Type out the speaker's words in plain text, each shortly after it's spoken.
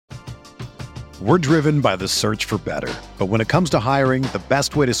We're driven by the search for better. But when it comes to hiring, the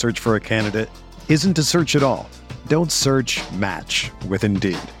best way to search for a candidate isn't to search at all. Don't search, match with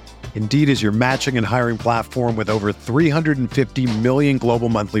Indeed. Indeed is your matching and hiring platform with over 350 million global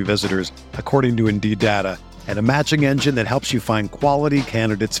monthly visitors, according to Indeed data, and a matching engine that helps you find quality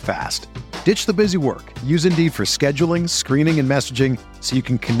candidates fast. Ditch the busy work. Use Indeed for scheduling, screening, and messaging so you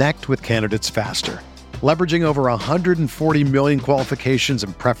can connect with candidates faster. Leveraging over 140 million qualifications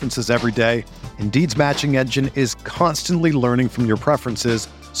and preferences every day, Indeed's matching engine is constantly learning from your preferences,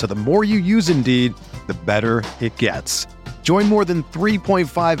 so the more you use Indeed, the better it gets. Join more than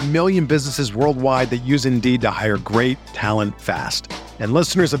 3.5 million businesses worldwide that use Indeed to hire great talent fast. And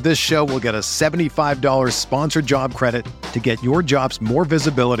listeners of this show will get a $75 sponsored job credit to get your jobs more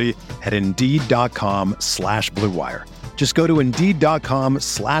visibility at Indeed.com/Blue Wire. Just go to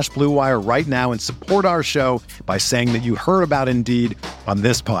Indeed.com/Blue Wire right now and support our show by saying that you heard about Indeed on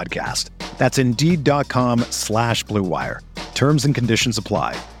this podcast. That's Indeed.com/Blue Wire. Terms and conditions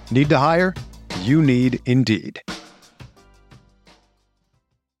apply. Need to hire? You need Indeed.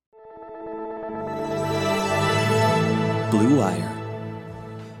 Blue Wire.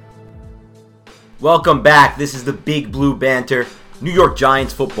 Welcome back. This is the Big Blue Banter New York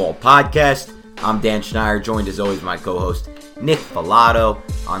Giants football podcast. I'm Dan Schneider, joined as always by my co-host Nick Filato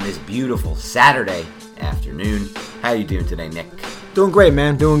on this beautiful Saturday afternoon. How are you doing today, Nick? Doing great,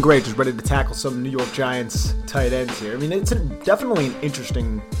 man. Doing great. Just ready to tackle some New York Giants tight ends here. I mean, it's definitely an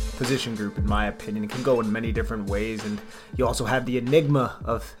interesting position group, in my opinion. It can go in many different ways, and you also have the enigma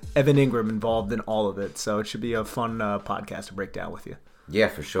of Evan Engram involved in all of it. So it should be a fun podcast to break down with you. Yeah,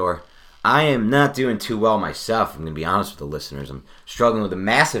 for sure. I am not doing too well myself. I'm going to be honest with the listeners. I'm struggling with a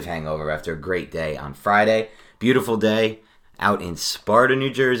massive hangover after a great day on Friday. Beautiful day out in Sparta,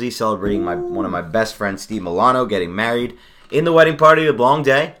 New Jersey, celebrating one of my best friends, Steve Milano, getting married. In the wedding party, a long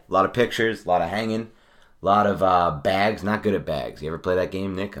day. A lot of pictures, a lot of hanging, a lot of bags. Not good at bags. You ever play that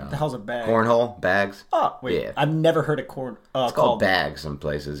game, Nick? What the hell's a bag? Cornhole? Bags? Oh, wait. Yeah. I've never heard of it's called bags some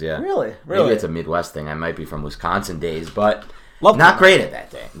places, yeah. Really? Maybe it's a Midwest thing. I might be from Wisconsin days, but not great at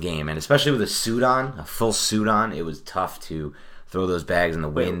that game. And especially with a suit on, a full suit on, it was tough to throw those bags in the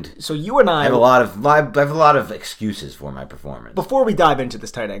wind. So you and I have a lot of excuses for my performance. Before we dive into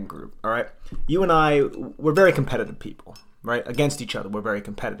this tight end group, all right? You and I, we're very competitive people. Right, against each other, we're very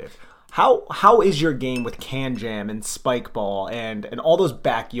competitive. How is your game with can jam and spike ball and all those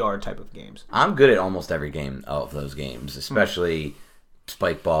backyard type of games? I'm good at almost every game of those games, especially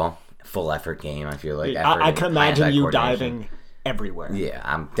spike ball, full effort game. I feel like I can imagine you diving everywhere. Yeah,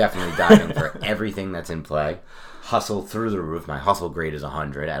 I'm definitely diving for everything that's in play. Hustle through the roof. My hustle grade is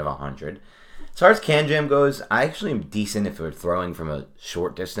 100 out of 100. As far as can jam goes, I actually am decent if we're throwing from a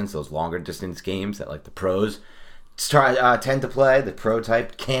short distance. Those longer distance games that like the pros tend to play, the pro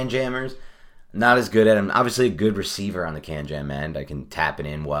type can jammers. Not as good at them. Obviously a good receiver on the can jam end. I can tap it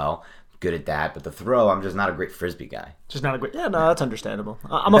in well. Good at that. But the throw, I'm just not a great frisbee guy. Yeah, no, that's understandable.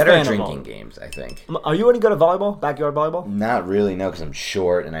 I'm better a fan at drinking of games, I think. Are you any good at volleyball? Backyard volleyball? Not really, no, because I'm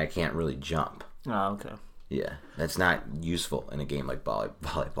short and I can't really jump. Oh, okay. Yeah, that's not useful in a game like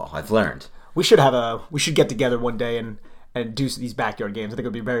volleyball. I've learned. We should get together one day and do these backyard games. I think it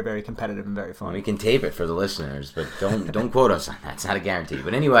would be very, very competitive and very fun. Well, we can tape it for the listeners, but don't quote us on that. It's not a guarantee.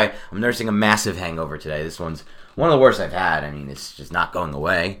 But anyway, I'm nursing a massive hangover today. This one's one of the worst I've had. I mean, it's just not going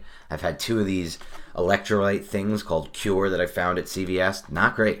away. I've had 2 of these electrolyte things called Cure that I found at CVS.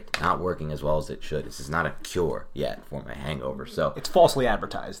 Not great. Not working as well as it should. This is not a cure yet for my hangover. So it's falsely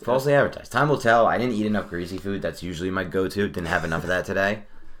advertised. Falsely advertised. Time will tell. I didn't eat enough greasy food. That's usually my go-to. Didn't have enough of that today.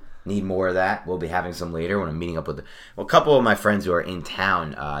 Need more of that. We'll be having some later when I'm meeting up with a couple of my friends who are in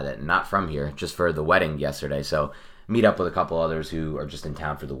town that are not from here, just for the wedding yesterday. So meet up with a couple others who are just in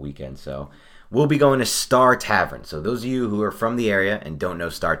town for the weekend. So we'll be going to Star Tavern. So those of you who are from the area and don't know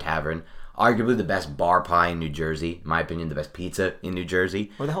Star Tavern, arguably the best bar pie in New Jersey. In my opinion, the best pizza in New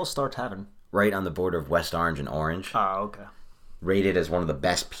Jersey. Where the hell is Star Tavern? Right on the border of West Orange and Orange. Oh, okay. Rated as one of the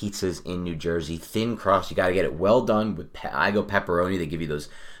best pizzas in New Jersey. Thin crust. You got to get it well done with I go pepperoni. They give you those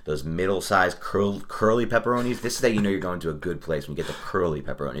middle-sized curly pepperonis. This is how you know you're going to a good place when you get the curly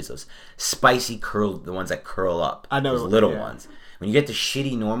pepperonis. Those spicy the ones that curl up. I know. Those little ones. When you get the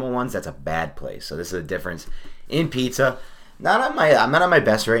shitty normal ones, that's a bad place. So this is a difference in pizza. I'm not on my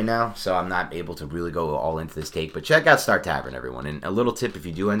best right now, so I'm not able to really go all into this take. But check out Star Tavern, everyone. And a little tip, if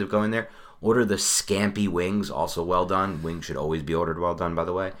you do end up going there, order the scampi wings, also well done. Wings should always be ordered well done, by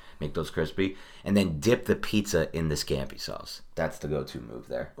the way. Make those crispy. And then dip the pizza in the scampi sauce. That's the go-to move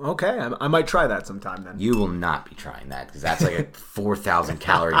there. Okay, I might try that sometime then. You will not be trying that, because that's like a 4,000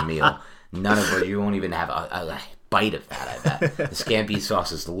 calorie meal. None of it. You won't even have a bite of that, I bet. The scampi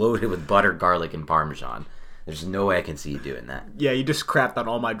sauce is loaded with butter, garlic, and Parmesan. There's no way I can see you doing that. Yeah, you just crapped on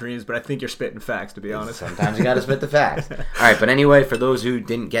all my dreams, but I think you're spitting facts, to be honest. Sometimes you got to spit the facts. All right, but anyway, for those who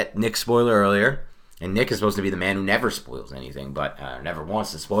didn't get Nick's spoiler earlier, and Nick is supposed to be the man who never spoils anything, but never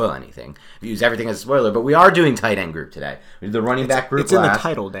wants to spoil anything. Views everything as a spoiler, but we are doing tight end group today. We did the running back group It's in the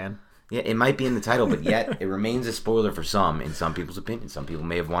title, Dan. Yeah, it might be in the title, but yet it remains a spoiler for some, in some people's opinion. Some people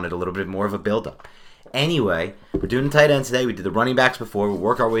may have wanted a little bit more of a build-up. Anyway, we're doing the tight ends today. We did the running backs before. We'll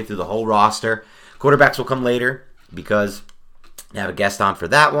work our way through the whole roster. Quarterbacks will come later because we have a guest on for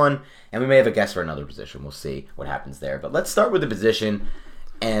that one, and we may have a guest for another position. We'll see what happens there. But let's start with the position,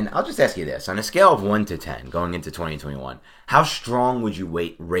 and I'll just ask you this. On a scale of 1 to 10 going into 2021, how strong would you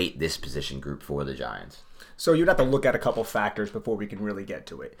rate this position group for the Giants? So you'd have to look at a couple factors before we can really get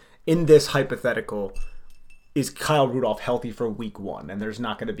to it. In this hypothetical, is Kyle Rudolph healthy for week 1? And there's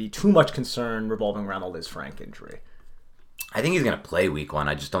not going to be too much concern revolving around the Liz Frank injury. I think he's going to play week 1.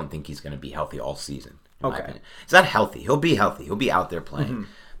 I just don't think he's going to be healthy all season. Okay. He's not healthy. He'll be healthy. He'll be out there playing.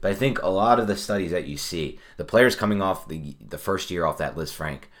 Mm-hmm. But I think a lot of the studies that you see, the players coming off the first year off that Liz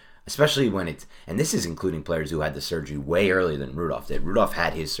Frank, especially when it's, and this is including players who had the surgery way earlier than Rudolph did. Rudolph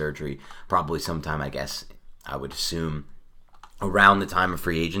had his surgery probably sometime, I guess, I would assume, around the time of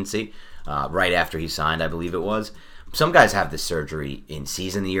free agency, right after he signed, I believe it was. Some guys have this surgery in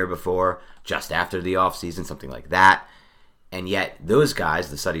season the year before, just after the offseason, something like that. And yet, those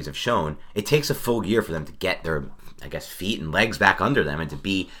guys, the studies have shown, it takes a full year for them to get their, I guess, feet and legs back under them and to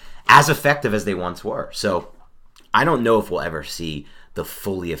be as effective as they once were. So, I don't know if we'll ever see the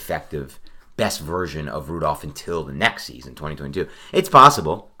fully effective, best version of Rudolph until the next season, 2022. It's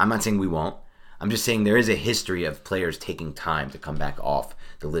possible. I'm not saying we won't. I'm just saying there is a history of players taking time to come back off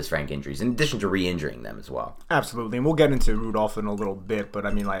the Liz Frank injuries, in addition to re-injuring them as well. Absolutely, and we'll get into Rudolph in a little bit, but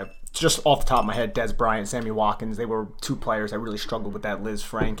I mean, like, just off the top of my head, Des Bryant, Sammy Watkins, they were two players that really struggled with that Liz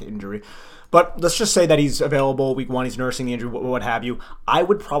Frank injury. But let's just say that he's available week 1, he's nursing the injury, what have you. I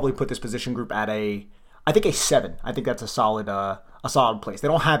would probably put this position group at a 7. I think that's a solid place. They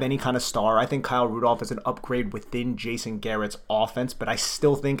don't have any kind of star. I think Kyle Rudolph is an upgrade within Jason Garrett's offense, but I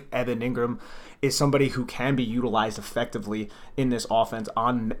still think Evan Engram is somebody who can be utilized effectively in this offense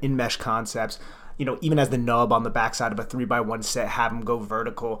in mesh concepts. You know, even as the nub on the backside of a 3x1 set, have him go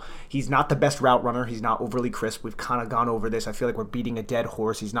vertical. He's not the best route runner. He's not overly crisp. We've kind of gone over this. I feel like we're beating a dead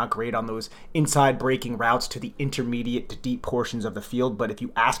horse. He's not great on those inside breaking routes to the intermediate to deep portions of the field. But if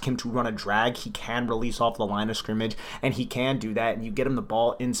you ask him to run a drag, he can release off the line of scrimmage, and he can do that. And you get him the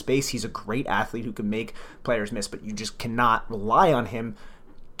ball in space. He's a great athlete who can make players miss, but you just cannot rely on him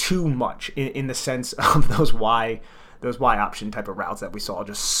too much in the sense of those Y option type of routes that we saw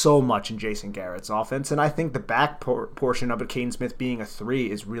just so much in Jason Garrett's offense. And I think the back portion of it, Caden Smith being a 3,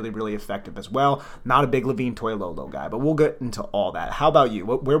 is really, really effective as well. Not a big Levine Toilolo guy, but we'll get into all that. How about you?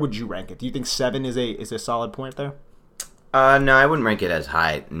 Where would you rank it? Do you think 7 is a solid point there? No, I wouldn't rank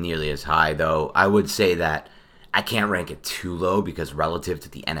it nearly as high, though. I would say that I can't rank it too low because relative to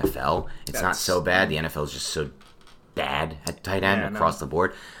the NFL, it's not so bad. The NFL is just so bad at tight end across the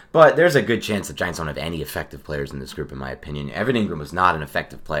board. But there's a good chance the Giants don't have any effective players in this group, in my opinion. Evan Engram was not an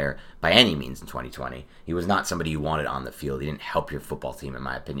effective player by any means in 2020. He was not somebody you wanted on the field. He didn't help your football team, in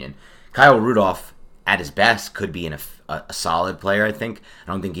my opinion. Kyle Rudolph, at his best, could be a solid player, I think.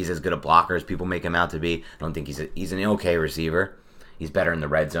 I don't think he's as good a blocker as people make him out to be. I don't think he's an okay receiver. He's better in the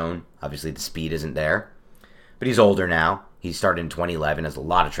red zone. Obviously, the speed isn't there. But he's older now. He started in 2011, has a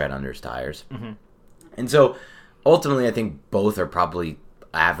lot of tread under his tires. Mm-hmm. And so, ultimately, I think both are probably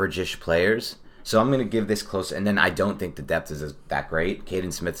average-ish players. So I'm going to give this close. And then I don't think the depth is that great.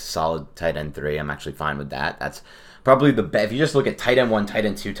 Caden Smith's a solid tight end 3. I'm actually fine with that. That's probably the best. If you just look at tight end 1, tight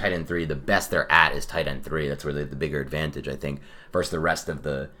end 2, tight end 3, the best they're at is tight end 3. That's really the bigger advantage, I think, versus the rest of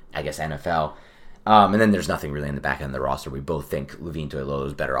the, I guess, NFL. And then there's nothing really in the back end of the roster. We both think Levine Toilolo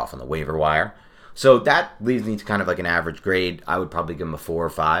is better off on the waiver wire. So that leads me to kind of like an average grade. I would probably give him a 4 or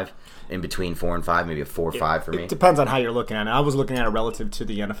 5. In between 4 and 5, maybe a 4 or 5 for me. It depends on how you're looking at it. I was looking at it relative to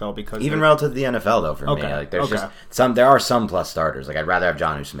the NFL because even relative to the NFL though, for me, like there's just some. There are some plus starters. Like I'd rather have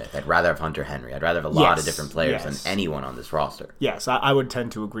Jonnu Smith. I'd rather have Hunter Henry. I'd rather have a lot of different players than anyone on this roster. Yes, I would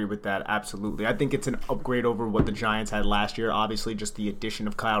tend to agree with that. Absolutely, I think it's an upgrade over what the Giants had last year. Obviously, just the addition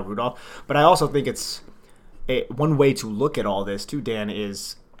of Kyle Rudolph, but I also think it's one way to look at all this too, Dan,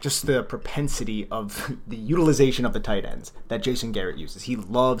 is just the propensity of the utilization of the tight ends that Jason Garrett uses. He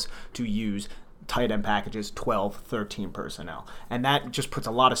loves to use tight end packages, 12, 13 personnel. And that just puts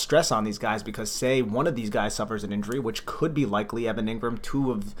a lot of stress on these guys because, say, one of these guys suffers an injury, which could be likely. Evan Engram,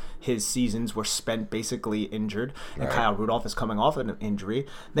 2 of his seasons were spent basically injured, and Kyle Rudolph is coming off an injury.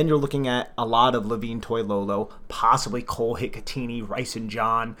 Then you're looking at a lot of Levine Toilolo, possibly Cole Hikatini, Rice and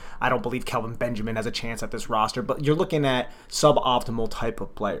John. I don't believe Kelvin Benjamin has a chance at this roster, but you're looking at suboptimal type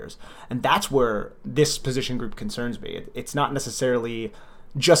of players. And that's where this position group concerns me. It's not necessarily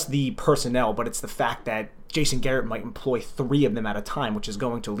just the personnel, but it's the fact that Jason Garrett might employ 3 of them at a time, which is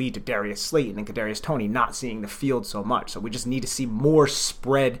going to lead to Darius Slayton and Kadarius Toney not seeing the field so much. So we just need to see more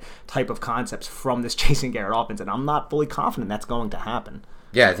spread type of concepts from this Jason Garrett offense, and I'm not fully confident that's going to happen.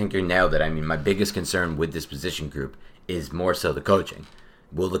 Yeah, I think you nailed it. I mean, my biggest concern with this position group is more so the coaching.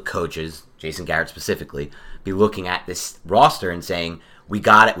 Will the coaches, Jason Garrett specifically, be looking at this roster and saying, we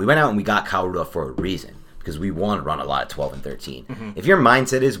got it, we went out and we got Kyle Rudolph for a reason, because we want to run a lot of 12 and 13. Mm-hmm. If your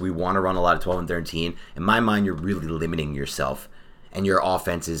mindset is we want to run a lot of 12 and 13, in my mind, you're really limiting yourself and your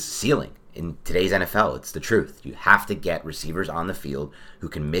offense's ceiling. In today's NFL, it's the truth. You have to get receivers on the field who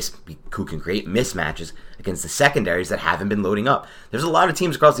can create mismatches against the secondaries that haven't been loading up. There's a lot of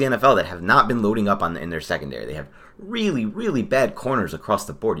teams across the NFL that have not been loading up in their secondary. They have really, really bad corners across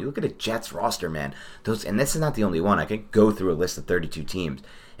the board. You look at a Jets roster, man. And this is not the only one. I could go through a list of 32 teams,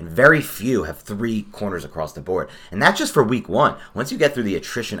 and very few have 3 corners across the board. And that's just for week 1. Once you get through the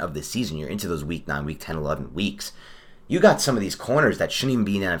attrition of the season, you're into those week 9, week 10, 11 weeks. You got some of these corners that shouldn't even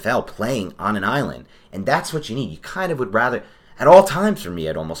be in the NFL playing on an island. And that's what you need. You kind of would rather, at all times for me,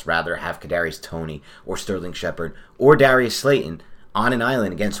 I'd almost rather have Kadarius Toney or Sterling Shepard or Darius Slayton on an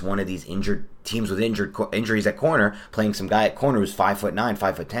island against one of these injured teams with injuries at corner, playing some guy at corner who's 5'9",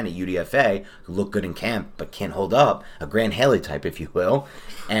 5'10" at UDFA, who look good in camp but can't hold up, a Grant Haley type, if you will.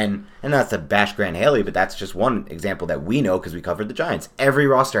 And not to bash Grant Haley, but that's just one example that we know because we covered the Giants. Every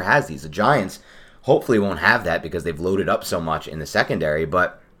roster has these. The Giants hopefully won't have that because they've loaded up so much in the secondary,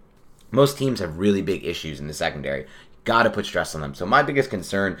 but most teams have really big issues in the secondary. Got to put stress on them. So my biggest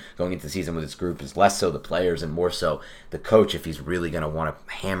concern going into the season with this group is less so the players and more so the coach, if he's really going to want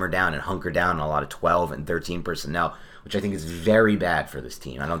to hammer down and hunker down on a lot of 12 and 13 personnel, which I think is very bad for this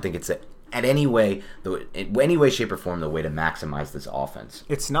team. I don't think it's in any way, shape, or form, the way to maximize this offense.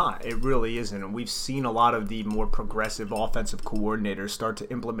 It's not. It really isn't. And we've seen a lot of the more progressive offensive coordinators start to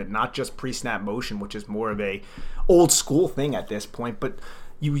implement not just pre-snap motion, which is more of a old school thing at this point, but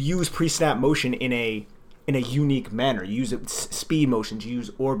you use pre-snap motion in a unique manner. You use it speed motions, you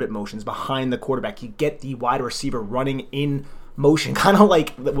use orbit motions behind the quarterback. You get the wide receiver running in motion, kind of like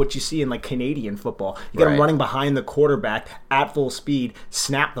what you see in like Canadian football. You get him running behind the quarterback at full speed,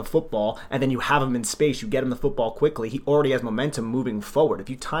 snap the football, and then you have him in space. You get him the football quickly. He already has momentum moving forward. If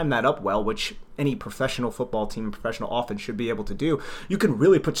you time that up well, which any professional football team, professional offense should be able to do, you can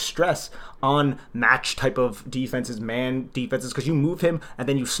really put stress on match type of defenses, man defenses, because you move him and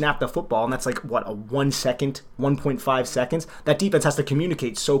then you snap the football, and that's like, what, a 1 second, 1.5 seconds? That defense has to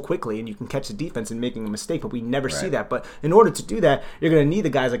communicate so quickly, and you can catch the defense in making a mistake, but we never see that. But in order to do that, you're going to need the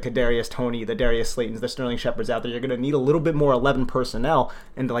guys like Kadarius Toney, the Darius Slaytons, the Sterling Shepards out there. You're going to need a little bit more 11 personnel,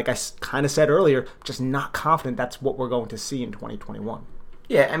 and like I kind of said earlier, just not confident that's what we're going to see in 2021.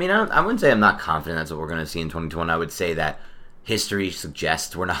 Yeah, I mean, I wouldn't say I'm not confident that's what we're going to see in 2021. I would say that history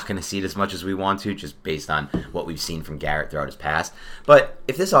suggests we're not going to see it as much as we want to, just based on what we've seen from Garrett throughout his past. But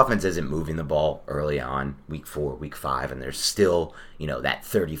if this offense isn't moving the ball early on, week 4, week 5, and there's still, that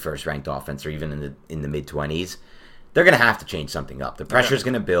 31st ranked offense, or even in the mid-20s, they're going to have to change something up. The pressure's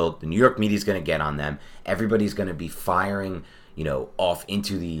going to build. The New York media's going to get on them. Everybody's going to be firing off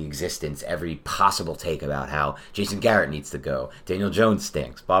into the existence every possible take about how Jason Garrett needs to go, Daniel Jones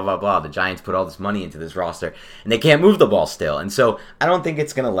stinks, blah, blah, blah. The Giants put all this money into this roster, and they can't move the ball still. And so I don't think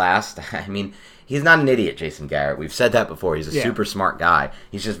it's going to last. I mean, he's not an idiot, Jason Garrett. We've said that before. He's a super smart guy.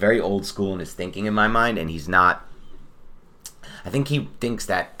 He's just very old school in his thinking, in my mind, and he's not... I think he thinks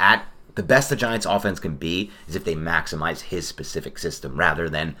that at the best the Giants offense can be is if they maximize his specific system rather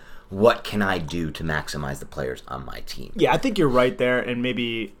than what can I do to maximize the players on my team? Yeah, I think you're right there, and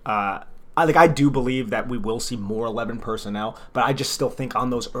maybe I do believe that we will see more 11 personnel, but I just still think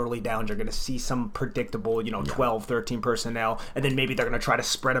on those early downs you're going to see some predictable, 12, 13 personnel, and then maybe they're going to try to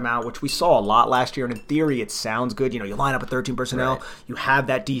spread them out, which we saw a lot last year, and in theory it sounds good. You line up with 13 personnel, you have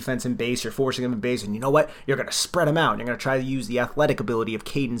that defense in base, you're forcing them in base, and you know what? You're going to spread them out. You're going to try to use the athletic ability of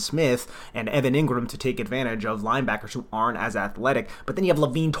Caden Smith and Evan Engram to take advantage of linebackers who aren't as athletic, but then you have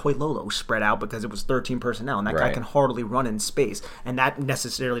Levine Toilolo spread out because it was 13 personnel, and that guy can hardly run in space, and that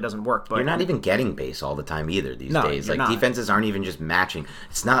necessarily doesn't work. But you're not even getting base all the time either these days. Like, defenses aren't even just matching.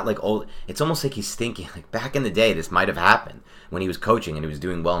 It's not like it's almost like he's thinking, like, back in the day, this might have happened when he was coaching and he was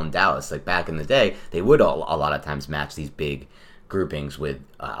doing well in Dallas. Like, back in the day, they would a lot of times match these big groupings with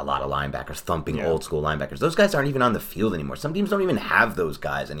a lot of linebackers, thumping old school linebackers. Those guys aren't even on the field anymore. Some teams don't even have those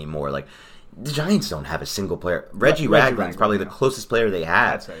guys anymore. Like, the Giants don't have a single player. Reggie Ragland's probably the closest player they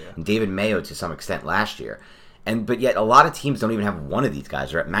have. And David Mayo to some extent last year. But yet a lot of teams don't even have one of these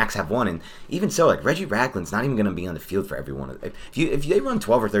guys, or at max have one. And even so, like, Reggie Ragland's not even going to be on the field for every one of them. If they run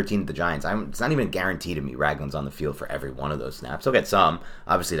 12 or 13 at the Giants, it's not even guaranteed to me Ragland's on the field for every one of those snaps. He'll get some.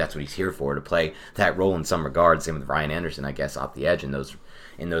 Obviously, that's what he's here for, to play that role in some regards. Same with Ryan Anderson, I guess, off the edge in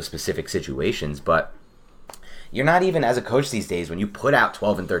those specific situations. But you're not even, as a coach these days, when you put out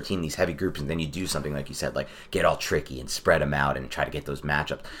 12 and 13, these heavy groups, and then you do something like you said, like get all tricky and spread them out and try to get those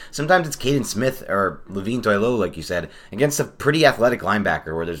matchups. Sometimes it's Caden Smith or Levine Toilolo, like you said, against a pretty athletic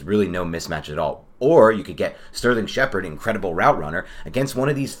linebacker where there's really no mismatch at all. Or you could get Sterling Shepard, incredible route runner, against one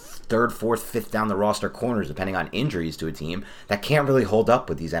of these third, fourth, fifth down the roster corners, depending on injuries to a team, that can't really hold up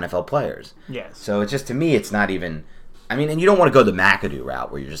with these NFL players. Yes. So it's just, to me, it's not even... I mean, and you don't want to go the McAdoo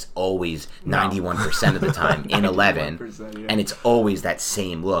route where you're just always 91% of the time in 11, and it's always that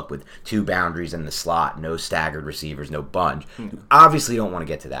same look with two boundaries in the slot, no staggered receivers, no bunch. You obviously don't want to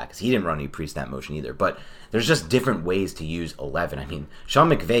get to that because he didn't run any pre-snap motion either, but there's just different ways to use 11. I mean, Sean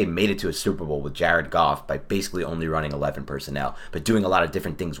McVay made it to a Super Bowl with Jared Goff by basically only running 11 personnel, but doing a lot of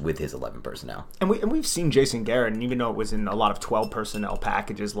different things with his 11 personnel. And we've seen Jason Garrett, and even though it was in a lot of 12 personnel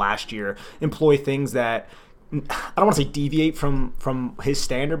packages last year, employ things that I don't want to say deviate from his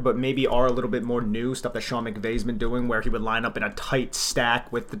standard, but maybe are a little bit more new, stuff that Sean McVay's been doing, where he would line up in a tight stack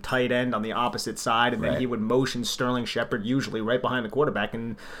with the tight end on the opposite side, and then he would motion Sterling Shepard usually right behind the quarterback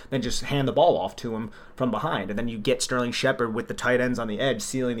and then just hand the ball off to him from behind. And then you get Sterling Shepard with the tight ends on the edge,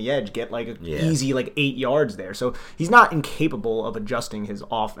 sealing the edge, get like easy 8 yards there. So he's not incapable of adjusting his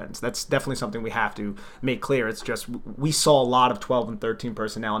offense. That's definitely something we have to make clear. It's just we saw a lot of 12 and 13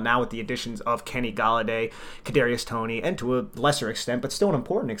 personnel, and now with the additions of Kenny Golladay, Kadarius Toney, and to a lesser extent, but still an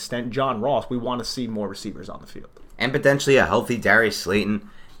important extent, John Ross, we want to see more receivers on the field. And potentially a healthy Darius Slayton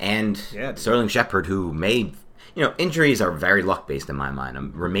and Sterling Shepard, who may, injuries are very luck-based in my mind. I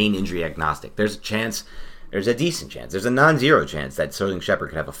remain injury agnostic. There's a decent chance, there's a non-zero chance that Sterling Shepard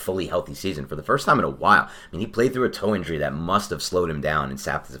could have a fully healthy season for the first time in a while. I mean, he played through a toe injury that must have slowed him down and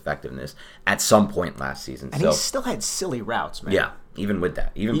sapped his effectiveness at some point last season. And he still had silly routes, man. Yeah, even with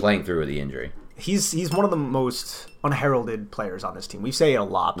that, playing through the injury. He's one of the most unheralded players on this team. We say it a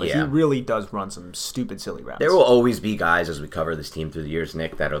lot, but he really does run some stupid, silly routes. There will always be guys, as we cover this team through the years,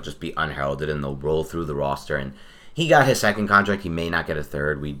 Nick, that'll just be unheralded and they'll roll through the roster. And he got his second contract. He may not get a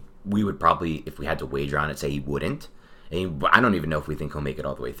third. We would probably, if we had to wager on it, say he wouldn't. And I don't even know if we think he'll make it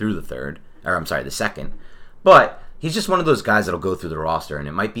all the way through the second. But he's just one of those guys that'll go through the roster, and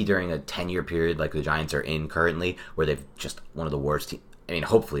it might be during a 10-year period like the Giants are in currently, where they've just one of the worst teams. I mean,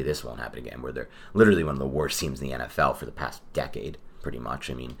 hopefully this won't happen again, where they're literally one of the worst teams in the NFL for the past decade, pretty much.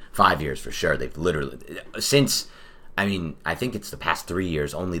 I mean, 5 years for sure. They've literally, I think it's the past 3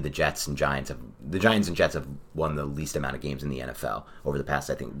 years, only the Giants and Jets have won the least amount of games in the NFL over the past,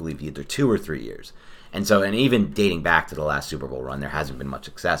 I believe either 2 or 3 years. And even dating back to the last Super Bowl run, there hasn't been much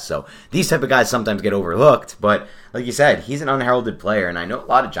success. So these type of guys sometimes get overlooked. But like you said, he's an unheralded player. And I know a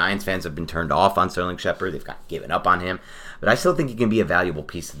lot of Giants fans have been turned off on Sterling Shepard. They've given up on him. But I still think he can be a valuable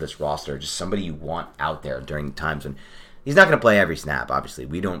piece of this roster. Just somebody you want out there during times when he's not going to play every snap, obviously.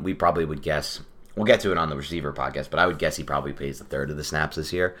 We probably would guess. We'll get to it on the receiver podcast, but I would guess he probably plays a third of the snaps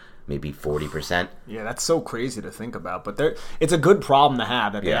this year, maybe 40%. Yeah, that's so crazy to think about. But it's a good problem to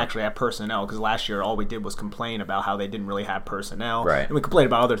have that they actually have personnel, because last year all we did was complain about how they didn't really have personnel. Right. And we complained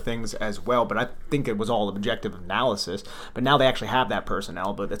about other things as well, but I think it was all objective analysis. But now they actually have that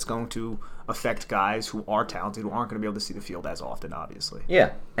personnel, but it's going to affect guys who are talented, who aren't going to be able to see the field as often, obviously.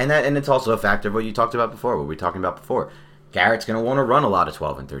 Yeah, and it's also a factor of what you talked about before, what we were talking about before. Garrett's going to want to run a lot of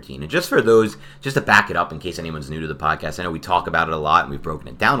 12 and 13. And just to back it up in case anyone's new to the podcast, I know we talk about it a lot and we've broken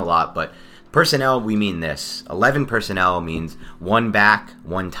it down a lot, but personnel, we mean this. 11 personnel means 1 back,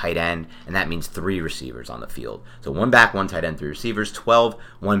 1 tight end, and that means 3 receivers on the field. So 1 back, 1 tight end, 3 receivers. 12,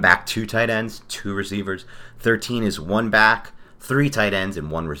 1 back, 2 tight ends, 2 receivers. 13 is 1 back, 3 tight ends, and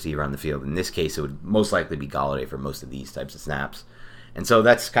 1 receiver on the field. In this case, it would most likely be Golladay for most of these types of snaps. And so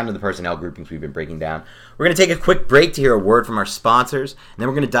that's kind of the personnel groupings we've been breaking down. We're going to take a quick break to hear a word from our sponsors, and then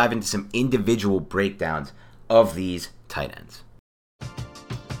we're going to dive into some individual breakdowns of these tight ends.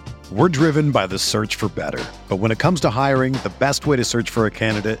 We're driven by the search for better. But when it comes to hiring, the best way to search for a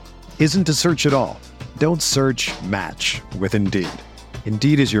candidate isn't to search at all. Don't search, match with Indeed.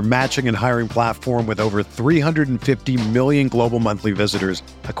 Indeed is your matching and hiring platform with over 350 million global monthly visitors,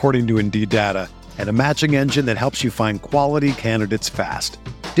 according to Indeed data, and a matching engine that helps you find quality candidates fast.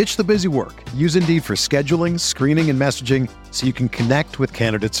 Ditch the busy work. Use Indeed for scheduling, screening, and messaging so you can connect with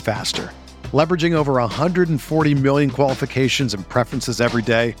candidates faster. Leveraging over 140 million qualifications and preferences every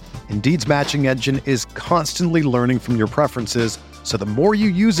day, Indeed's matching engine is constantly learning from your preferences, so the more you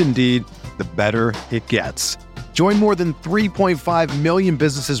use Indeed, the better it gets. Join more than 3.5 million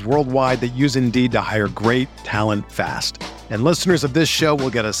businesses worldwide that use Indeed to hire great talent fast. And listeners of this show will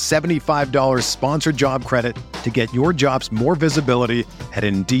get a $75 sponsored job credit to get your jobs more visibility at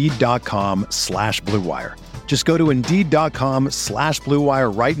Indeed.com/Blue Wire. Just go to Indeed.com/Blue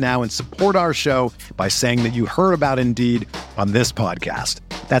Wire right now and support our show by saying that you heard about Indeed on this podcast.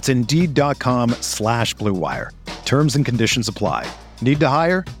 That's Indeed.com/Blue Wire. Terms and conditions apply. Need to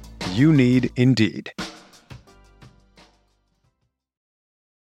hire? You need Indeed.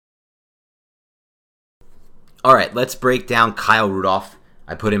 All right, let's break down Kyle Rudolph.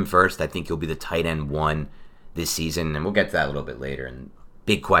 I put him first. I think he'll be the tight end 1 this season, and we'll get to that a little bit later. And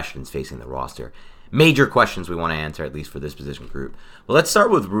big questions facing the roster. Major questions we want to answer, at least for this position group. Well, let's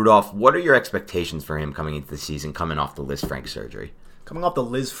start with Rudolph. What are your expectations for him coming into the season, coming off the Liz Frank surgery? Coming off the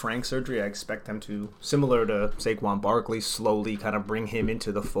Liz Frank surgery, I expect them to, similar to Saquon Barkley, slowly kind of bring him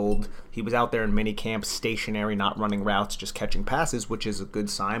into the fold. He was out there in minicamp, stationary, not running routes, just catching passes, which is a good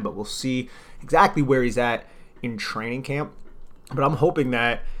sign, but we'll see exactly where he's at in training camp. But I'm hoping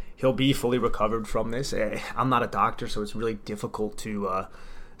that he'll be fully recovered from this. I'm not a doctor, so it's really difficult to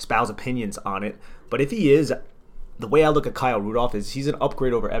espouse opinions on it. But if he is, the way I look at Kyle Rudolph is he's an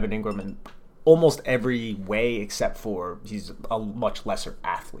upgrade over Evan Engram in almost every way, except for he's a much lesser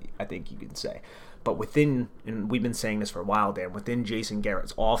athlete, I think you can say. But within, and we've been saying this for a while, Dan, within Jason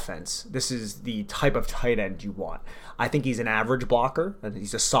Garrett's offense, this is the type of tight end you want. I think he's an average blocker.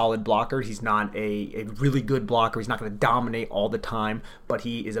 He's a solid blocker. He's not a really good blocker. He's not going to dominate all the time, but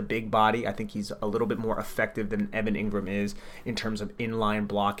he is a big body. I think he's a little bit more effective than Evan Engram is in terms of inline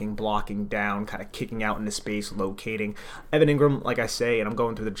blocking down, kind of kicking out into space, locating. Evan Engram, like I say, and I'm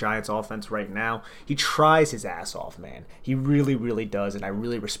going through the Giants offense right now, he tries his ass off, man. He really, really does, and I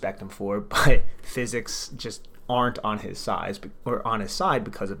really respect him for it, but physics just aren't on his size or on his side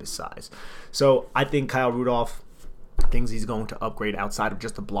because of his size. So I think Kyle Rudolph, things he's going to upgrade outside of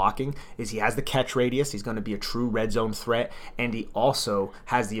just the blocking is he has the catch radius. He's going to be a true red zone threat, and he also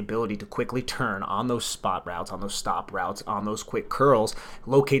has the ability to quickly turn on those spot routes, on those stop routes, on those quick curls,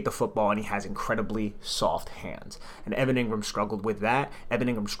 locate the football, and he has incredibly soft hands. And Evan Engram struggled with that. Evan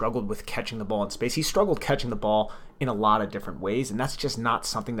Engram struggled with catching the ball in space. He struggled catching the ball in a lot of different ways, and that's just not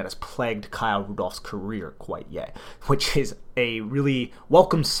something that has plagued Kyle Rudolph's career quite yet, which is a really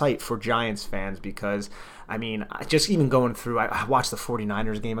welcome sight for Giants fans because, I mean, just even going through, I watched the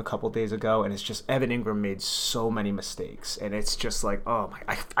 49ers game a couple days ago, and it's just Evan Engram made so many mistakes, and it's just like, oh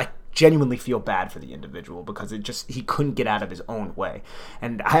my, I genuinely feel bad for the individual because he couldn't get out of his own way.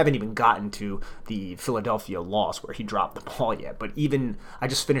 And I haven't even gotten to the Philadelphia loss where he dropped the ball yet, but even I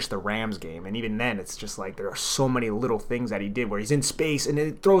just finished the Rams game, and even then it's just like there are so many little things that he did where he's in space and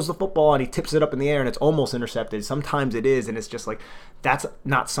he throws the football and he tips it up in the air and it's almost intercepted. Sometimes it is, and it's just like that's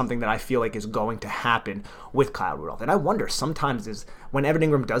not something that I feel like is going to happen with Kyle Rudolph. And I wonder sometimes is when Evan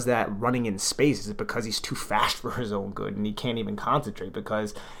Engram does that running in space, is it because he's too fast for his own good and he can't even concentrate?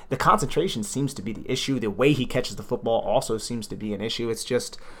 Because the concentration seems to be the issue. The way he catches the football also seems to be an issue. It's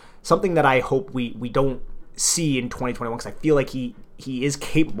just something that I hope we don't see in 2021 because I feel like he is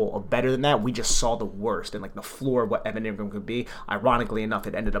capable of better than that. We just saw the worst and like the floor of what Evan Engram could be. Ironically enough,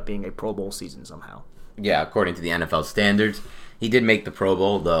 it ended up being a Pro Bowl season somehow. Yeah, according to the NFL standards, he did make the Pro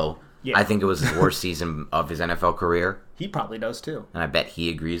Bowl, though. Yeah. I think it was his worst season of his NFL career. He probably does too. And I bet he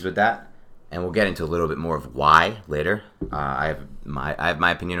agrees with that. And we'll get into a little bit more of why later. I have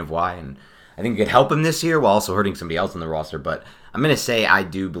my opinion of why, and I think it could help him this year while also hurting somebody else on the roster. But I'm going to say I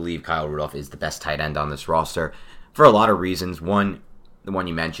do believe Kyle Rudolph is the best tight end on this roster for a lot of reasons. One, the one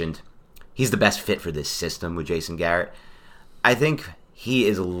you mentioned, he's the best fit for this system with Jason Garrett. I think he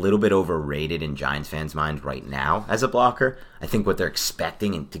is a little bit overrated in Giants fans' minds right now as a blocker. I think what they're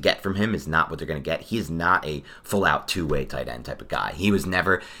expecting to get from him is not what they're going to get. He is not a full-out two-way tight end type of guy. He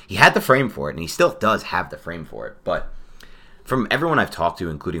had the frame for it, and he still does have the frame for it. But from everyone I've talked to,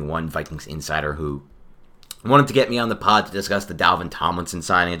 including one Vikings insider who wanted to get me on the pod to discuss the Dalvin Tomlinson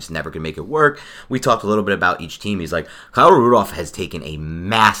signing. I just never could make it work. We talked a little bit about each team. He's like, Kyle Rudolph has taken a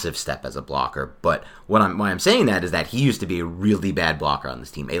massive step as a blocker, but why I'm saying that is that he used to be a really bad blocker on this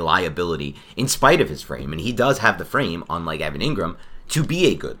team, a liability in spite of his frame, and he does have the frame, unlike Evan Engram, to be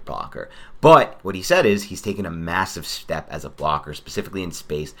a good blocker. But what he said is he's taken a massive step as a blocker, specifically in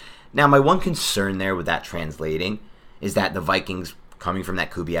space. Now, my one concern there with that translating is that the Vikings, coming from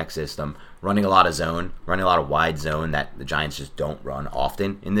that Kubiak system, running a lot of zone, running a lot of wide zone that the Giants just don't run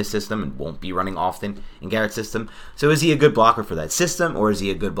often in this system and won't be running often in Garrett's system. So is he a good blocker for that system, or is he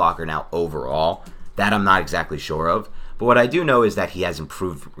a good blocker now overall? That I'm not exactly sure of. But what I do know is that he has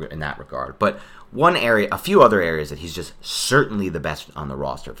improved in that regard. But one area, a few other areas that he's just certainly the best on the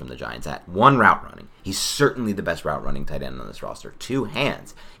roster from the Giants at. 1, route running. He's certainly the best route running tight end on this roster. 2,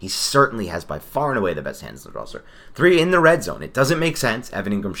 hands. He certainly has by far and away the best hands on the roster. 3, in the red zone. It doesn't make sense.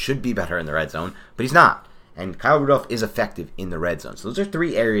 Evan Engram should be better in the red zone, but he's not. And Kyle Rudolph is effective in the red zone. So those are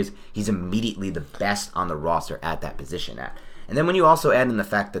 3 areas he's immediately the best on the roster at that position at. And then when you also add in the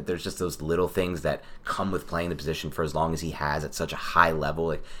fact that there's just those little things that come with playing the position for as long as he has at such a high level.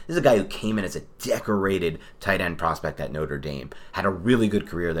 Like, this is a guy who came in as a decorated tight end prospect at Notre Dame, had a really good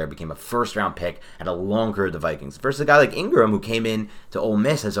career there, became a first-round pick, had a long career at the Vikings, versus a guy like Engram who came in to Ole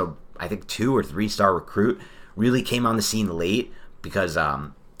Miss as a, I think, 2 or 3-star recruit, really came on the scene late because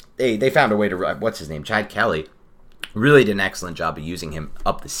they found a way to, what's his name, Chad Kelly, really did an excellent job of using him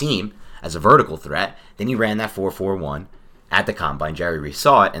up the seam as a vertical threat. Then he ran that 4.41 at the combine. Jerry Reese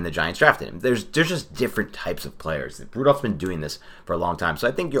saw it, and the Giants drafted him. There's just different types of players. Rudolph's been doing this for a long time, so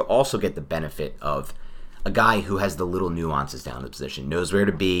I think you'll also get the benefit of a guy who has the little nuances down the position, knows where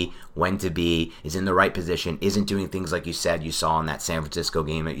to be, when to be, is in the right position, isn't doing things like you said you saw in that San Francisco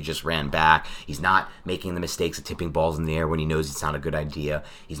game that you just ran back. He's not making the mistakes of tipping balls in the air when he knows it's not a good idea.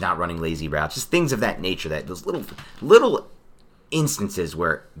 He's not running lazy routes, just things of that nature, that those little instances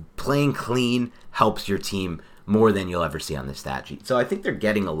where playing clean helps your team more than you'll ever see on the stat sheet. So I think they're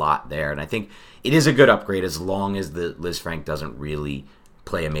getting a lot there, and I think it is a good upgrade as long as the Liz Frank doesn't really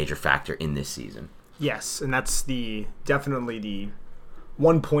play a major factor in this season. Yes, and that's definitely the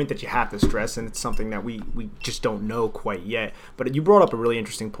one point that you have to stress, and it's something that we just don't know quite yet. But you brought up a really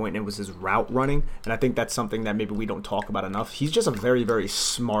interesting point, and it was his route running, and I think that's something that maybe we don't talk about enough. He's just a very, very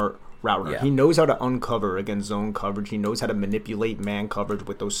smart route runner. Yeah. He knows how to uncover against zone coverage. He knows how to manipulate man coverage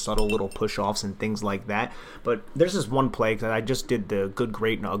with those subtle little push-offs and things like that. But there's this one play that I just did the good,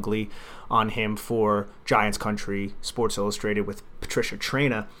 great, and ugly on him for Giants Country Sports Illustrated with Patricia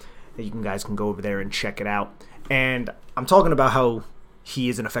Traina. You guys can go over there and check it out. And I'm talking about how he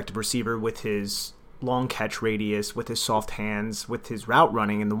is an effective receiver with his long catch radius, with his soft hands, with his route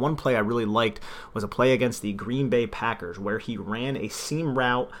running. And the one play I really liked was a play against the Green Bay Packers where he ran a seam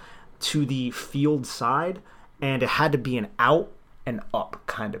route to the field side, and it had to be an out and up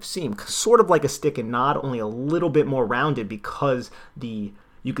kind of seam, sort of like a stick and nod, only a little bit more rounded because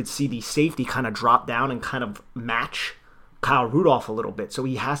you could see the safety kind of drop down and kind of match Kyle Rudolph a little bit. So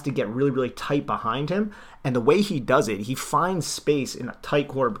he has to get really, really tight behind him. And the way he does it, he finds space in a tight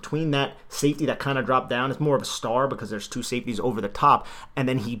corner between that safety that kind of dropped down. It's more of a star because there's 2 safeties over the top. And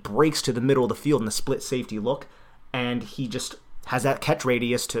then he breaks to the middle of the field in the split safety look. And he just has that catch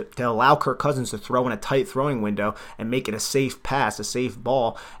radius to allow Kirk Cousins to throw in a tight throwing window and make it a safe pass, a safe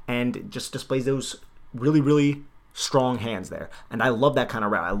ball, and just displays those really, really strong hands there. And I love that kind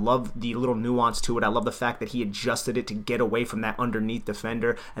of route. I love the little nuance to it. I love the fact that he adjusted it to get away from that underneath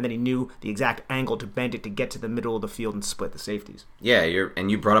defender, and then he knew the exact angle to bend it to get to the middle of the field and split the safeties. Yeah,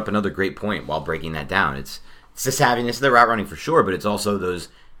 you brought up another great point while breaking that down. It's the savviness of the route running for sure, but it's also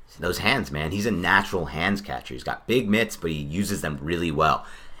those hands, man. He's a natural hands catcher. He's got big mitts, but he uses them really well.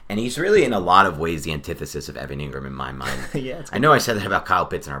 And he's really, in a lot of ways, the antithesis of Evan Engram in my mind. Yeah, I know I said that about Kyle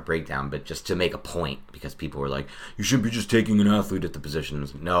Pitts in our breakdown, but just to make a point, because people were like, you should be just taking an athlete at the position.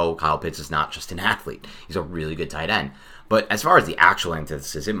 No, Kyle Pitts is not just an athlete. He's a really good tight end. But as far as the actual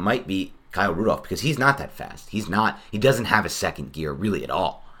antithesis, it might be Kyle Rudolph, because he's not that fast. He doesn't have a second gear really at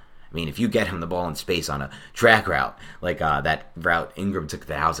all. I mean, if you get him the ball in space on a track route, like that route Engram took to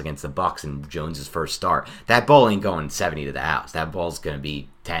the house against the Bucs in Jones's first start, that ball ain't going 70 to the house. That ball's going to be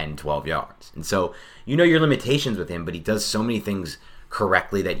 10, 12 yards. And so you know your limitations with him, but he does so many things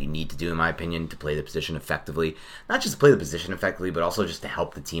correctly that you need to do, in my opinion, to play the position effectively. Not just to play the position effectively, but also just to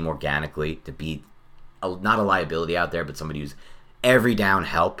help the team organically, to be not a liability out there, but somebody who's every down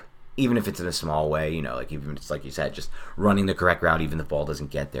help. Even if it's in a small way, like even if it's like you said, just running the correct route, even if the ball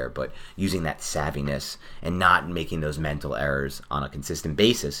doesn't get there, but using that savviness and not making those mental errors on a consistent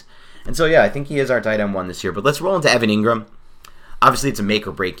basis. And so, yeah, I think he is our tight end 1 this year. But let's roll into Evan Engram. Obviously, it's a make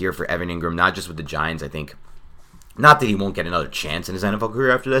or break year for Evan Engram, not just with the Giants. I think, not that he won't get another chance in his NFL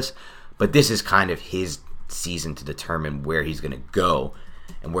career after this, but this is kind of his season to determine where he's going to go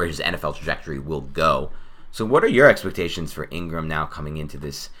and where his NFL trajectory will go. So what are your expectations for Engram now coming into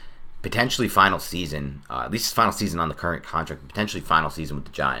this potentially final season, at least his final season on the current contract, potentially final season with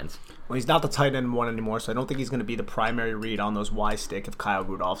the Giants. Well, he's not the tight end one anymore, so I don't think he's going to be the primary read on those Y stick if Kyle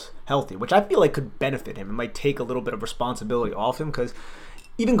Rudolph's healthy, which I feel like could benefit him. It might take a little bit of responsibility off him, because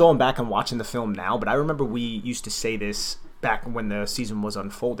even going back and watching the film now, but I remember we used to say this back when the season was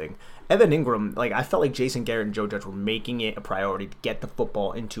unfolding. Evan Engram, I felt like Jason Garrett and Joe Judge were making it a priority to get the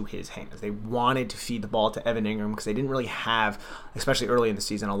football into his hands. They wanted to feed the ball to Evan Engram because they didn't really have, especially early in the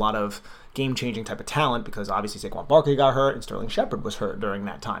season, a lot of game-changing type of talent, because obviously Saquon Barkley got hurt and Sterling Shepard was hurt during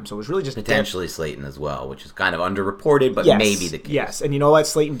that time. So it was really just potentially Slayton as well, which is kind of underreported, but maybe the case. Yes, and you know what?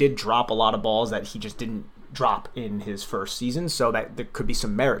 Slayton did drop a lot of balls that he just didn't drop in his first season, so that there could be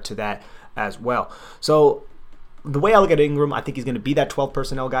some merit to that as well. So the way I look at Engram, I think he's going to be that 12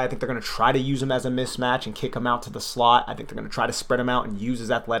 personnel guy. I think they're going to try to use him as a mismatch and kick him out to the slot. I think they're going to try to spread him out and use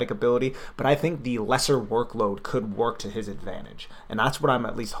his athletic ability. But I think the lesser workload could work to his advantage. And that's what I'm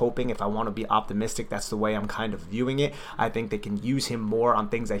at least hoping. If I want to be optimistic, that's the way I'm kind of viewing it. I think they can use him more on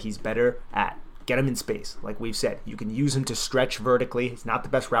things that he's better at. Get him in space. Like we've said, you can use him to stretch vertically. He's not the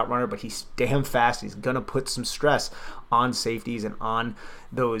best route runner, but he's damn fast. He's going to put some stress on safeties and on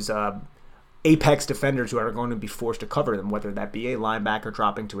those apex defenders who are going to be forced to cover them, whether that be a linebacker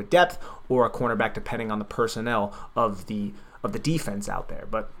dropping to a depth or a cornerback, depending on the personnel of the defense out there.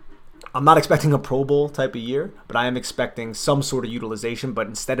 But I'm not expecting a Pro Bowl type of year, but I am expecting some sort of utilization. But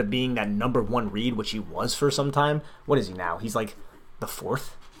instead of being that number one read, which he was for some time, what is he now? He's like the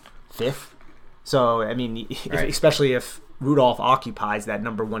fourth, fifth. So, I mean, right. Especially if Rudolph occupies that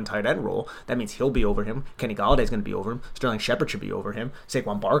number one tight end role, that means he'll be over him. Kenny Galladay's going to be over him. Sterling Shepard should be over him.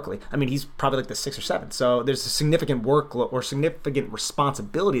 Saquon Barkley. I mean, he's probably like the 6th or 7th. So there's a significant workload or significant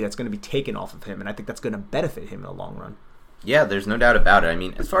responsibility that's going to be taken off of him, and I think that's going to benefit him in the long run. Yeah, there's no doubt about it. I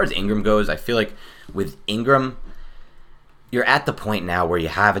mean, as far as Engram goes, I feel like with Engram, you're at the point now where you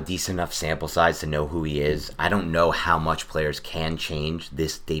have a decent enough sample size to know who he is. I don't know how much players can change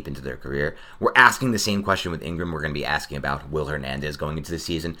this deep into their career. We're asking the same question with Engram. We're going to be asking about Will Hernandez going into the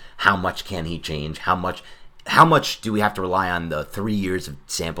season. How much can he change? How much do we have to rely on the 3 years of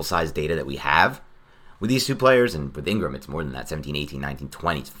sample size data that we have with these two players? And with Engram, it's more than that, 17, 18, 19,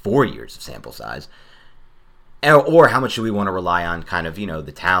 20. It's 4 years of sample size. Or how much do we want to rely on kind of,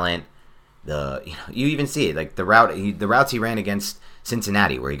 the talent, you even see it, like the routes he ran against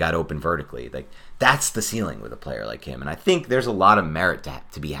Cincinnati where he got open vertically. Like that's the ceiling with a player like him. And I think there's a lot of merit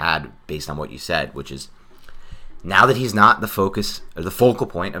to be had based on what you said, which is now that he's not the focus or the focal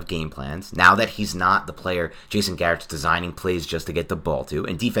point of game plans, now that he's not the player Jason Garrett's designing plays just to get the ball to,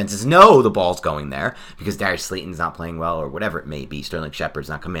 and defenses know the ball's going there because Darius Slayton's not playing well or whatever it may be, Sterling Shepard's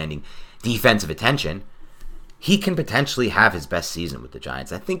not commanding defensive attention, he can potentially have his best season with the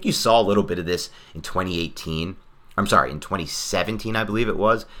Giants. I think you saw a little bit of this in 2017, I believe it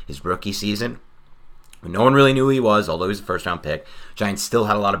was, his rookie season. When no one really knew who he was, although he was a first-round pick. Giants still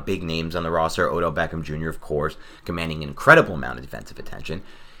had a lot of big names on the roster. Odell Beckham Jr., of course, commanding an incredible amount of defensive attention.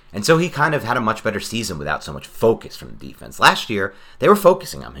 And so he kind of had a much better season without so much focus from the defense. Last year, they were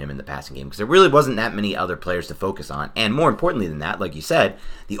focusing on him in the passing game because there really wasn't that many other players to focus on. And more importantly than that, like you said,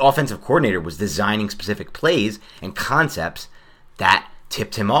 the offensive coordinator was designing specific plays and concepts that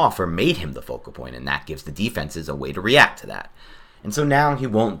tipped him off or made him the focal point, and that gives the defenses a way to react to that. And so now he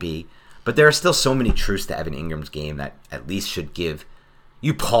won't be, but there are still so many truths to Evan Engram's game that at least should give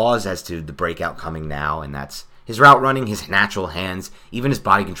you pause as to the breakout coming now, and that's his route running, his natural hands, even his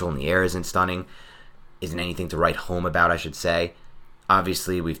body control in the air isn't stunning, isn't anything to write home about, I should say.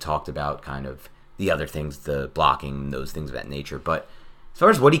 Obviously, we've talked about kind of the other things, the blocking, those things of that nature, but as far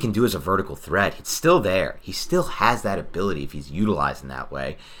as what he can do as a vertical threat, it's still there. He still has that ability if he's utilized in that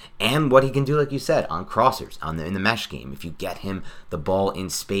way. And what he can do, like you said, on crossers, in the mesh game. If you get him the ball in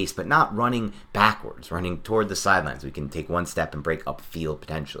space, but not running backwards, running toward the sidelines. We can take one step and break upfield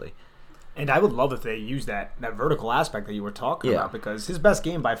potentially. And I would love if they used that vertical aspect that you were talking about, because his best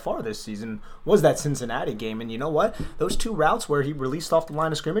game by far this season was that Cincinnati game. And you know what? Those two routes where he released off the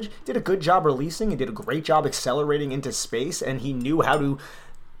line of scrimmage, did a good job releasing and did a great job accelerating into space, and he knew how to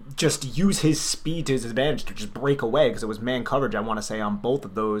just use his speed to his advantage to just break away, because it was man coverage, I want to say, on both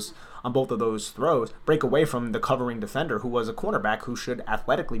of those throws, break away from the covering defender who was a cornerback who should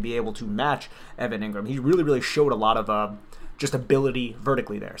athletically be able to match Evan Engram. He really, really showed a lot of just ability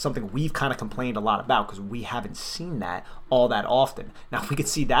vertically there, something we've kind of complained a lot about because we haven't seen that all that often. Now, if we could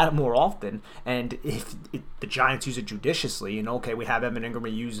see that more often, and if the Giants use it judiciously, okay, we have Evan Engram,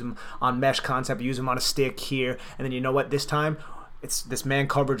 we use him on mesh concept, use him on a stick here, and then you know what, this time, it's this man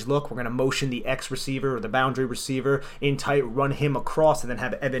coverage look. We're going to motion the X receiver or the boundary receiver in tight, run him across, and then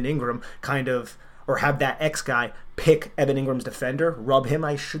have Evan Engram kind of or have that X guy pick Evan Ingram's defender, rub him,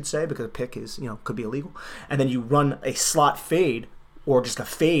 I should say, because a pick is, could be illegal. And then you run a slot fade or just a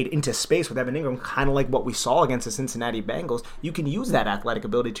fade into space with Evan Engram, kind of like what we saw against the Cincinnati Bengals. You can use that athletic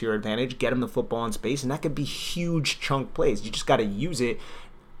ability to your advantage, get him the football in space, and that could be huge chunk plays. You just got to use it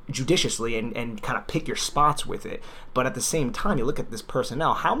judiciously and kind of pick your spots with it. But at the same time, you look at this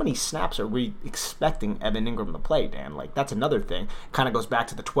personnel, how many snaps are we expecting Evan Engram to play, Dan? Like, that's another thing. Kind of goes back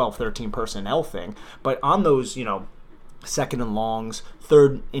to the 12-13 personnel thing. But on those, second and longs,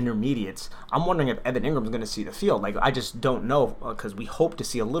 third intermediates, I'm wondering if Evan Ingram's going to see the field. Like, I just don't know, because we hope to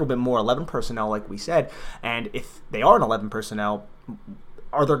see a little bit more 11 personnel, like we said. And if they are an 11 personnel,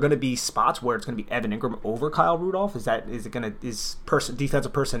 are there going to be spots where it's going to be Evan Engram over Kyle Rudolph? Is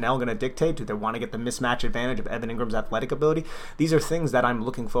defensive personnel going to dictate? Do they want to get the mismatch advantage of Evan Ingram's athletic ability? These are things that I'm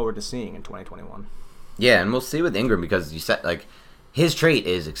looking forward to seeing in 2021. Yeah, and we'll see with Engram, because you said, his trait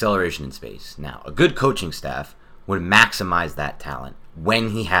is acceleration in space. Now, a good coaching staff would maximize that talent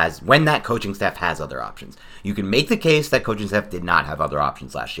when that coaching staff has other options. You can make the case that coaching staff did not have other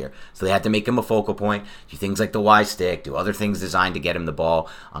options last year, so they had to make him a focal point, do things like the Y stick, do other things designed to get him the ball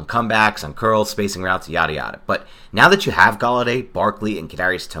on comebacks, on curls, spacing routes, yada yada. But now that you have Golladay, Barkley, and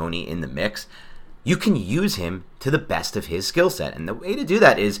Kadarius Toney in the mix, you can use him to the best of his skill set. And the way to do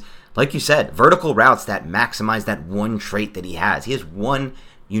that is, like you said, vertical routes that maximize that one trait that he has. He has one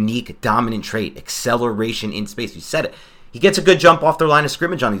unique dominant trait, acceleration in space. You said it. He gets a good jump off their line of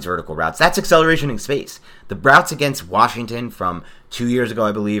scrimmage on these vertical routes. That's acceleration in space. The routes against Washington from 2 years ago,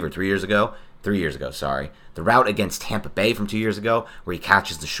 I believe, or 3 years ago. 3 years ago, sorry. The route against Tampa Bay from 2 years ago, where he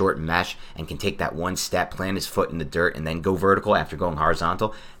catches the short mesh and can take that one step, plant his foot in the dirt, and then go vertical after going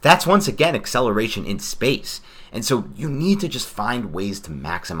horizontal. That's, once again, acceleration in space. And so you need to just find ways to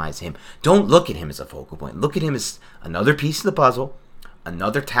maximize him. Don't look at him as a focal point. Look at him as another piece of the puzzle,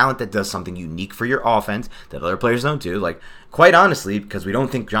 another talent that does something unique for your offense that other players don't do. Quite honestly, because we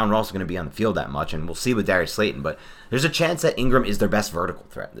don't think John Ross is going to be on the field that much, and we'll see with Darius Slayton, but there's a chance that Engram is their best vertical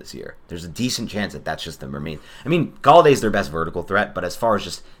threat this year. There's a decent chance that that's just the remain. I mean, Galladay's their best vertical threat, but as far as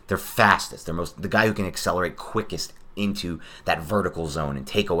just their fastest, the guy who can accelerate quickest into that vertical zone and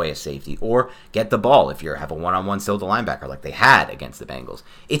take away a safety or get the ball if you have a one-on-one still the linebacker like they had against the Bengals,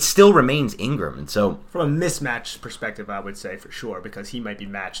 it still remains Engram. And so from a mismatch perspective, I would say for sure, because he might be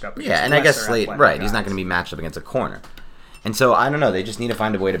matched up against and I guess Slayton, right, guys. He's not going to be matched up against a corner. And so I don't know, they just need to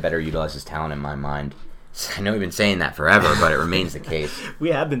find a way to better utilize his talent in my mind. I know we've been saying that forever, but it remains the case.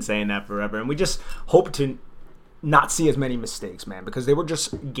 We have been saying that forever, and we just hope to not see as many mistakes, man, because they were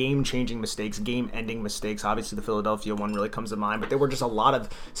just game-changing mistakes, game-ending mistakes. Obviously, the Philadelphia one really comes to mind, but there were just a lot of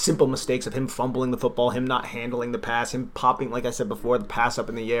simple mistakes of him fumbling the football, him not handling the pass, him popping, like I said before, the pass up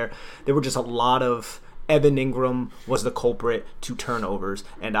in the air. There were just a lot of Evan Engram was the culprit to turnovers,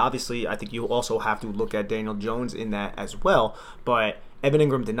 and obviously, I think you also have to look at Daniel Jones in that as well, but Evan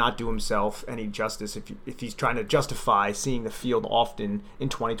Engram did not do himself any justice if he's trying to justify seeing the field often in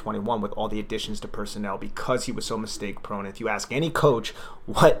 2021 with all the additions to personnel because he was so mistake-prone. If you ask any coach,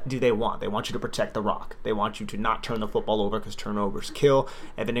 what do they want? They want you to protect the rock. They want you to not turn the football over because turnovers kill.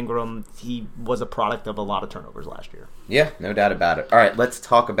 Evan Engram, he was a product of a lot of turnovers last year. Yeah, no doubt about it. All right, let's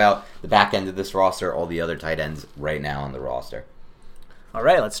talk about the back end of this roster, all the other tight ends right now on the roster. All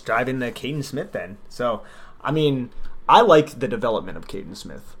right, let's dive into Caden Smith then. So, I like the development of Caden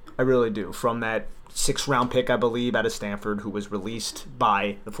Smith. I really do. From that 6th-round pick, I believe, out of Stanford, who was released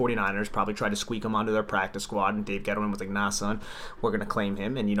by the 49ers, probably tried to squeak him onto their practice squad, and Dave Gettleman was like, nah, son, we're going to claim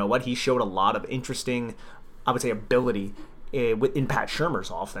him. And you know what? He showed a lot of interesting, I would say, ability in Pat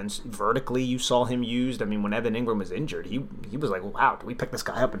Shurmur's offense. Vertically, you saw him used. When Evan Engram was injured, he was like, wow, did we pick this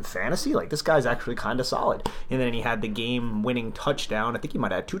guy up in fantasy? Like, this guy's actually kind of solid. And then he had the game-winning touchdown. I think he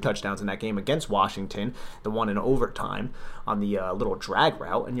might have had 2 touchdowns in that game against Washington, the one in overtime on the little drag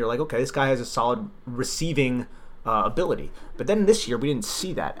route. And you're like, okay, this guy has a solid receiving ability. But then this year, we didn't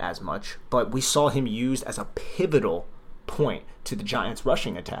see that as much. But we saw him used as a pivotal point to the Giants'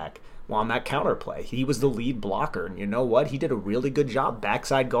 rushing attack. On that counter play, he was the lead blocker, and you know what? He did a really good job.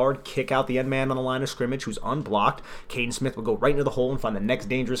 Backside guard, kick out the end man on the line of scrimmage who's unblocked. Caden Smith would go right into the hole and find the next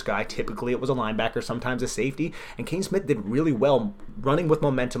dangerous guy. Typically, it was a linebacker, sometimes a safety, and Caden Smith did really well running with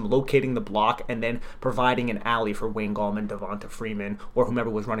momentum, locating the block, and then providing an alley for Wayne Gallman, Devonta Freeman, or whomever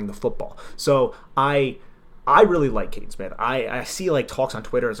was running the football. So I really like Caden Smith. I see talks on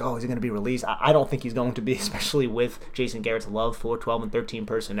Twitter as, oh, is he going to be released? I don't think he's going to be, especially with Jason Garrett's love for 12 and 13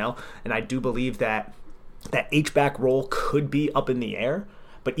 personnel. And I do believe that H-back role could be up in the air.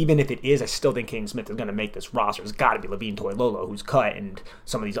 But even if it is, I still think Caden Smith is going to make this roster. It's got to be Levine Toilolo who's cut and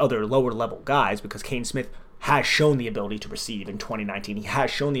some of these other lower-level guys because Caden Smith has shown the ability to receive in 2019. He has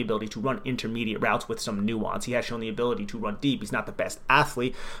shown the ability to run intermediate routes with some nuance. He has shown the ability to run deep. He's not the best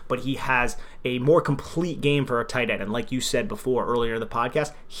athlete, but he has a more complete game for a tight end. And like you said before earlier in the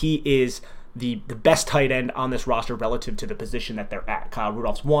podcast, he is the best tight end on this roster relative to the position that they're at. Kyle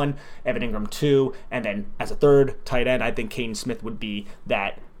Rudolph's 1, Evan Engram 2, and then as a third tight end, I think Caden Smith would be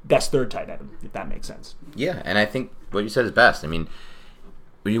that best third tight end, if that makes sense. Yeah, and I think what you said is best. I mean,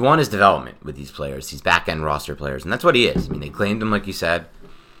 what you want is development with these players, these back-end roster players, and that's what he is. I mean, they claimed him, like you said.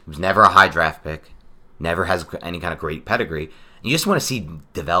 He was never a high draft pick, never has any kind of great pedigree. And you just want to see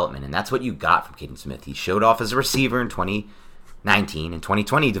development, and that's what you got from Caden Smith. He showed off as a receiver in 2019. In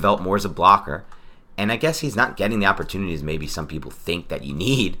 2020, he developed more as a blocker. And I guess he's not getting the opportunities maybe some people think that you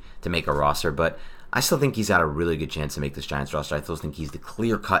need to make a roster, but I still think he's got a really good chance to make this Giants roster. I still think he's the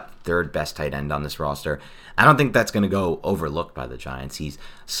clear-cut third best tight end on this roster. I don't think that's going to go overlooked by the Giants. He's a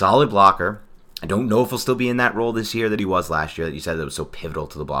solid blocker. I don't know if he'll still be in that role this year that he was last year, that you said that was so pivotal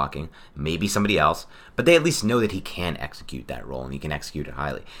to the blocking. Maybe somebody else. But they at least know that he can execute that role, and he can execute it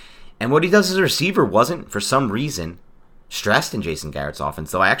highly. And what he does as a receiver wasn't, for some reason, stressed in Jason Garrett's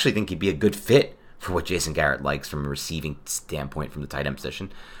offense, though I actually think he'd be a good fit for what Jason Garrett likes from a receiving standpoint from the tight end position.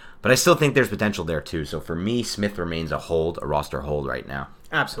 But I still think there's potential there too. So for me, Smith remains a roster hold right now.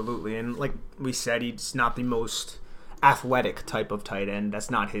 Absolutely. And like we said, he's not the most athletic type of tight end.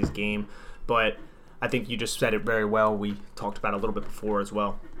 That's not his game. But I think you just said it very well. We talked about it a little bit before as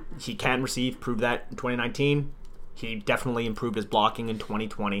well. He can receive, proved that in 2019. He definitely improved his blocking in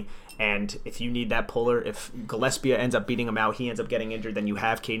 2020. And if you need that puller, if Gillespie ends up beating him out, he ends up getting injured, then you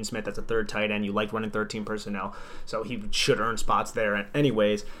have Caden Smith as a third tight end. You like running 13 personnel, so he should earn spots there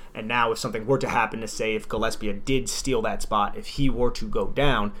anyways. And now if something were to happen, to say if Gillespie did steal that spot, if he were to go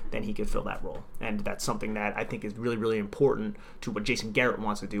down, then he could fill that role. And that's something that I think is really, really important to what Jason Garrett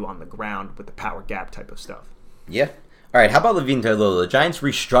wants to do on the ground with the power gap type of stuff. Yeah. All right, how about Levine Toilolo? The Giants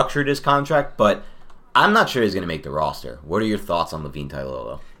restructured his contract, but I'm not sure he's going to make the roster. What are your thoughts on Levine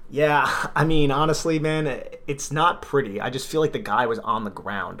Toilolo? Yeah, I mean, honestly, man, it's not pretty. I just feel like the guy was on the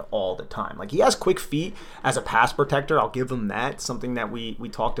ground all the time. Like, he has quick feet as a pass protector. I'll give him that. Something that we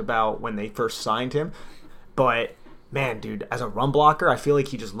talked about when they first signed him. But, man, dude, as a run blocker, I feel like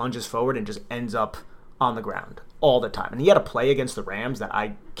he just lunges forward and just ends up on the ground all the time. And he had a play against the Rams that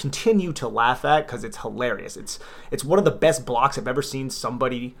I continue to laugh at because it's hilarious. It's one of the best blocks I've ever seen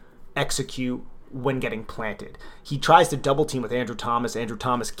somebody execute when getting planted. He tries to double team with Andrew Thomas. Andrew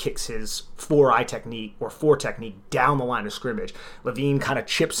Thomas kicks his 4-eye technique or 4 technique down the line of scrimmage. Levine kind of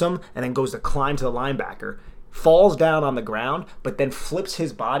chips him and then goes to climb to the linebacker, falls down on the ground, but then flips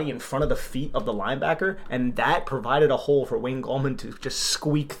his body in front of the feet of the linebacker, and that provided a hole for Wayne Gallman to just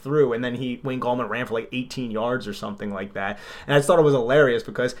squeak through, and then Wayne Gallman ran for like 18 yards or something like that. And I just thought it was hilarious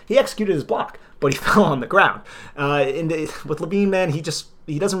because he executed his block, but he fell on the ground. With Levine, man, he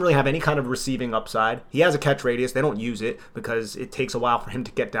doesn't really have any kind of receiving upside. He has a catch radius. They don't use it because it takes a while for him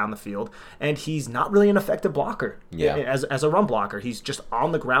to get down the field. And he's not really an effective blocker as a run blocker. He's just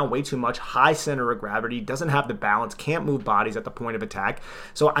on the ground way too much, high center of gravity, doesn't have the balance, can't move bodies at the point of attack.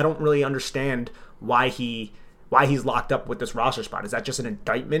 So I don't really understand why he's locked up with this roster spot. Is that just an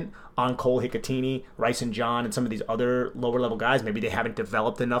indictment on Cole Hicatini, Rice and John, and some of these other lower-level guys? Maybe they haven't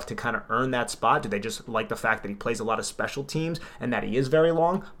developed enough to kind of earn that spot. Do they just like the fact that he plays a lot of special teams and that he is very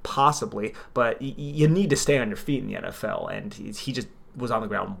long? Possibly. But you need to stay on your feet in the NFL, and he just was on the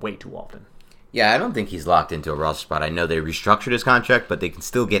ground way too often. Yeah, I don't think he's locked into a roster spot. I know they restructured his contract, but they can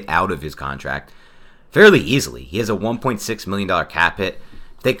still get out of his contract fairly easily. He has a $1.6 million cap hit.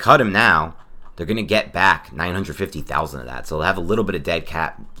 If they cut him now, they're going to get back $950,000 of that. So they'll have a little bit of dead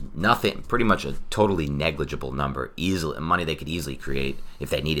cap. Nothing, pretty much a totally negligible number. Money they could easily create if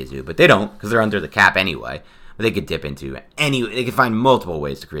they needed to. But they don't because they're under the cap anyway. But they could dip into they could find multiple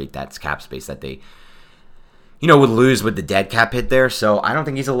ways to create that cap space that they would lose with the dead cap hit there. So I don't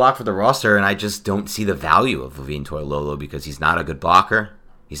think he's a lock for the roster, and I just don't see the value of Levine Toilolo because he's not a good blocker.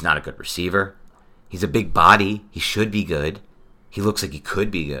 He's not a good receiver. He's a big body. He should be good. He looks like he could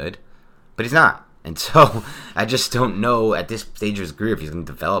be good. But he's not. And so I just don't know at this stage of his career if he's going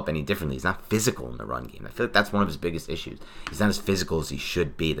to develop any differently. He's not physical in the run game. I feel like that's one of his biggest issues. He's not as physical as he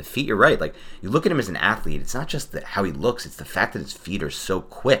should be. The feet, you're right. Like, you look at him as an athlete, it's not just how he looks, it's the fact that his feet are so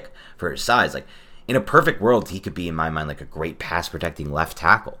quick for his size. Like, in a perfect world, he could be, in my mind, like a great pass-protecting left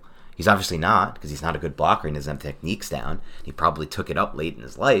tackle. He's obviously not because he's not a good blocker and doesn't have techniques down. He probably took it up late in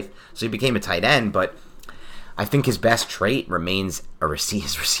his life, so he became a tight end, but I think his best trait remains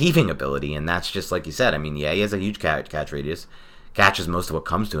his receiving ability, and that's just like you said. I mean, yeah, he has a huge catch radius, catches most of what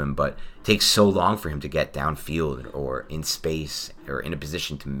comes to him, but it takes so long for him to get downfield or in space or in a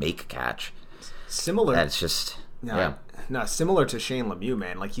position to make a catch. Similar. That's just yeah. No, similar to Shane Lemieux,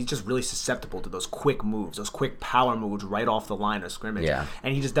 man. Like, he's just really susceptible to those quick moves, those quick power moves right off the line of scrimmage. Yeah.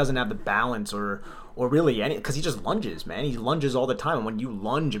 And he just doesn't have the balance or really any, because he just lunges, man. He lunges all the time. And when you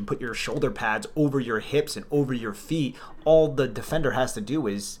lunge and put your shoulder pads over your hips and over your feet, all the defender has to do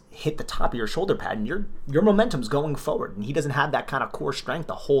is hit the top of your shoulder pad, and your momentum's going forward. And he doesn't have that kind of core strength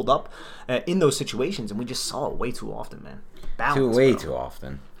to hold up in those situations. And we just saw it way too often, man. Balance, Too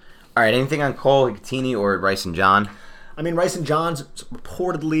often. All right, anything on Cole, Hickatini, or Rice and John? I mean, Rice and Johns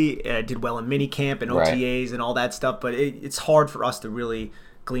reportedly did well in minicamp and OTAs and all that stuff, but it's hard for us to really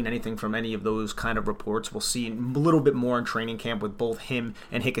glean anything from any of those kind of reports. We'll see a little bit more in training camp with both him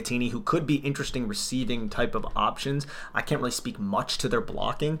and Hickatini, who could be interesting receiving type of options. I can't really speak much to their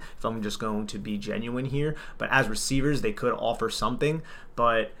blocking if I'm just going to be genuine here, but as receivers, they could offer something.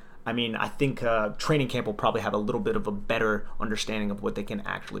 But I mean, I think training camp will probably have a little bit of a better understanding of what they can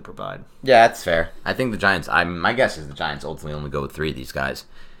actually provide. Yeah, that's fair. I think the Giants, my guess is the Giants ultimately only go with 3 of these guys.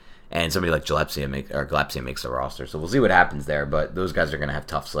 And somebody like Gillespie makes the roster. So we'll see what happens there, but those guys are going to have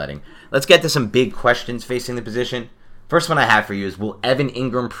tough sledding. Let's get to some big questions facing the position. First one I have for you is, will Evan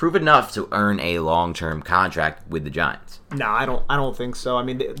Engram prove enough to earn a long-term contract with the Giants? No, I don't think so. I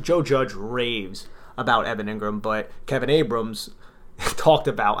mean, Joe Judge raves about Evan Engram, but Kevin Abrams talked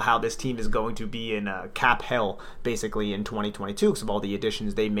about how this team is going to be in cap hell basically in 2022 because of all the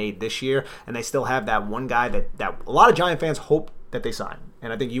additions they made this year, and they still have that one guy that a lot of Giant fans hope that they sign,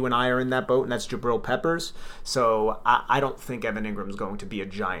 and I think you and I are in that boat, and that's Jabril Peppers. So I don't think Evan Engram is going to be a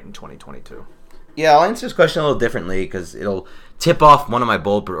Giant in 2022. Yeah, I'll answer this question a little differently because it'll tip off one of my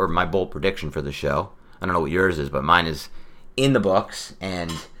bold prediction for the show. I don't know what yours is, but mine is in the books,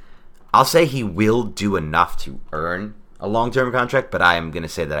 and I'll say he will do enough to earn a long-term contract, but I am going to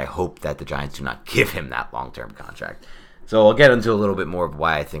say that I hope that the Giants do not give him that long-term contract. So I'll get into a little bit more of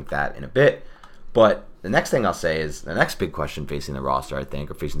why I think that in a bit. But the next thing I'll say is the next big question facing the roster, I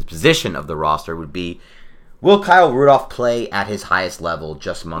think, or facing the position of the roster would be, will Kyle Rudolph play at his highest level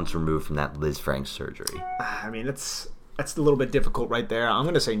just months removed from that Liz Frank surgery? I mean, that's a little bit difficult right there. I'm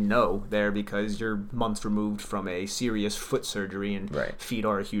going to say no there because you're months removed from a serious foot surgery, and feet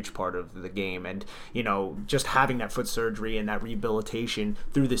are a huge part of the game. And, you know, just having that foot surgery and that rehabilitation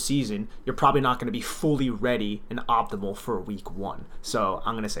through the season, you're probably not going to be fully ready and optimal for week 1. So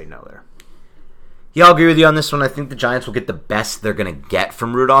I'm going to say no there. Yeah, I'll agree with you on this one. I think the Giants will get the best they're going to get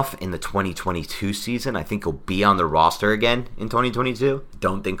from Rudolph in the 2022 season. I think he'll be on the roster again in 2022.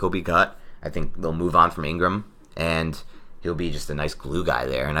 Don't think he'll be cut. I think they'll move on from Engram, and he'll be just a nice glue guy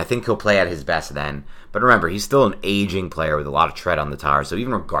there. And I think he'll play at his best then. But remember, he's still an aging player with a lot of tread on the tires. So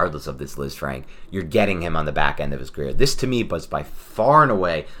even regardless of this Liz Frank, you're getting him on the back end of his career. This, to me, was by far and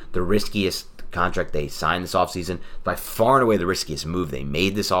away the riskiest contract they signed this offseason, by far and away the riskiest move they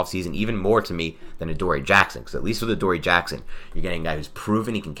made this offseason, even more to me than a Dory Jackson, because at least with a Dory Jackson, you're getting a guy who's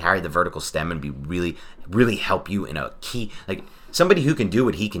proven he can carry the vertical stem and be really, really help you in a key, like somebody who can do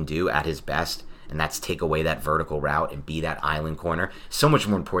what he can do at his best, and that's take away that vertical route and be that island corner, so much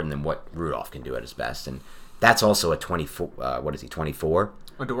more important than what Rudolph can do at his best. And that's also a 24, 24?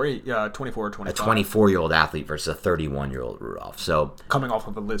 A Dory, 24 or 25. A 24-year-old athlete versus a 31-year-old Rudolph. So coming off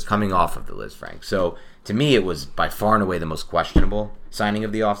of the Liz Frank. So to me, it was by far and away the most questionable signing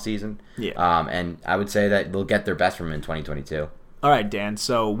of the offseason. Yeah. And I would say that they'll get their best from him in 2022. All right, Dan.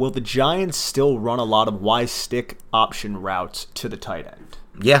 So will the Giants still run a lot of Y stick option routes to the tight end?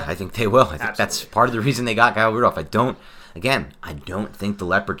 Yeah, I think they will. I think that's part of the reason they got Kyle Rudolph. I don't think the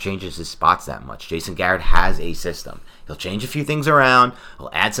Leopard changes his spots that much. Jason Garrett has a system. He'll change a few things around. He'll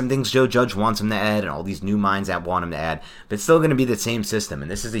add some things Joe Judge wants him to add and all these new minds that want him to add. But it's still going to be the same system, and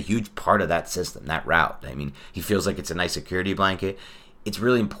this is a huge part of that system, that route. I mean, he feels like it's a nice security blanket. It's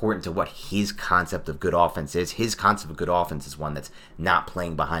really important to what his concept of good offense is. His concept of good offense is one that's not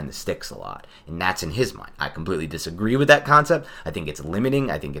playing behind the sticks a lot, and that's in his mind. I completely disagree with that concept. I think it's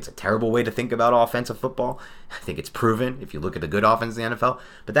limiting. I think it's a terrible way to think about offensive football. I think it's proven if you look at the good offense in the NFL,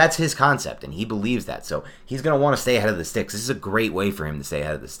 but that's his concept, and he believes that, so he's going to want to stay ahead of the sticks. This is a great way for him to stay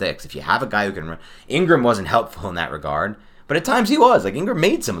ahead of the sticks. If you have a guy who can run, Engram wasn't helpful in that regard, but at times he was. Like, Engram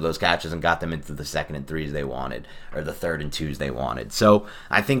made some of those catches and got them into the 2nd and 3s they wanted, or the 3rd and 2s they wanted. So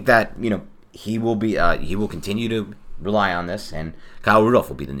I think that, you know, he will continue to rely on this, and Kyle Rudolph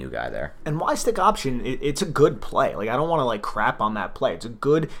will be the new guy there. And Y stick option, it's a good play. Like, I don't want to crap on that play. It's a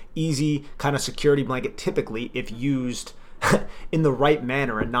good, easy kind of security blanket, typically, if used in the right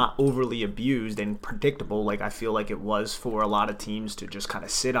manner and not overly abused and predictable like I feel like it was for a lot of teams to just kind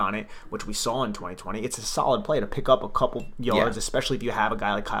of sit on it, which we saw in 2020. It's a solid play to pick up a couple yards, especially if you have a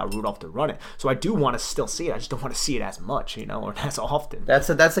guy like Kyle Rudolph to run it. So I do want to still see it. I just don't want to see it as much, or as often. That's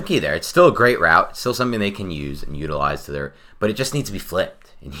the key there. It's still a great route. It's still something they can use and utilize to their, but it just needs to be flipped.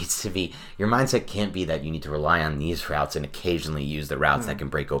 It needs to be, your mindset can't be that you need to rely on these routes and occasionally use the routes that can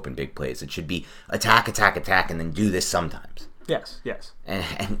break open big plays. It should be attack, and then do this sometimes. Yes.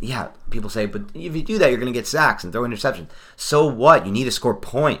 And yeah, people say, but if you do that, you're going to get sacks and throw interceptions. So what? You need to score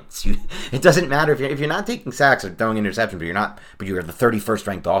points. It doesn't matter if you're not taking sacks or throwing interceptions, but you're the 31st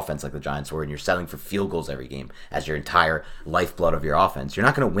ranked offense like the Giants were, and you're settling for field goals every game as your entire lifeblood of your offense. You're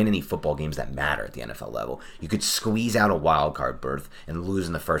not going to win any football games that matter at the NFL level. You could squeeze out a wild card berth and lose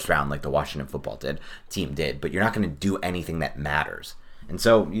in the first round like the Washington football team did, but you're not going to do anything that matters. And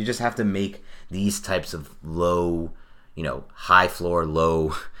so you just have to make these types of low, high floor,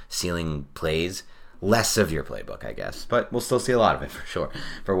 low ceiling plays less of your playbook, I guess. But we'll still see a lot of it for sure,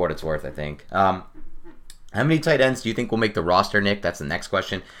 for what it's worth, I think. How many tight ends do you think will make the roster, Nick? That's the next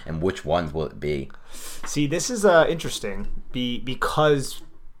question. And which ones will it be? See, this is interesting because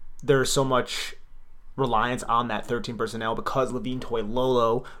there's so much reliance on that 13 personnel, because Levine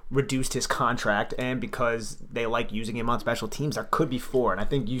Toilolo reduced his contract, and because they like using him on special teams. There could be 4, and I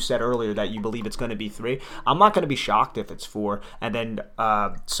think you said earlier that you believe it's going to be 3. I'm not going to be shocked if it's 4, and then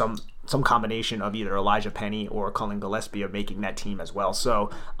some combination of either Elijah Penny or Cullen Gillespie are making that team as well. So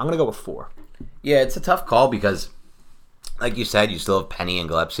I'm going to go with 4. Yeah, it's a tough call because, like you said, you still have Penny and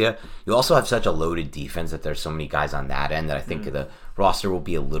Gillespie. You also have such a loaded defense that there's so many guys on that end that I think the roster will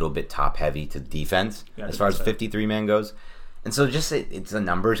be a little bit top-heavy to defense as far as 53-man goes. And so just it's a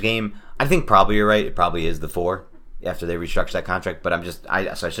numbers game. I think probably you're right. It probably is the 4 after they restructure that contract. But so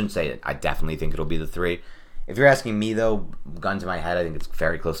I shouldn't say it. I definitely think it'll be the 3. If you're asking me, though, gun to my head, I think it's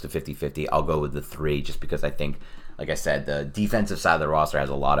very close to 50-50. I'll go with the 3 just because I think, like I said, the defensive side of the roster has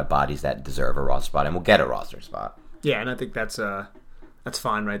a lot of bodies that deserve a roster spot and will get a roster spot. Yeah, and I think that's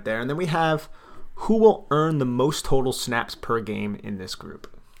fine right there. And then we have who will earn the most total snaps per game in this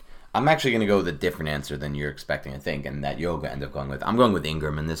group. I'm actually going to go with a different answer than you're expecting, I think, and that you'll end up going with. I'm going with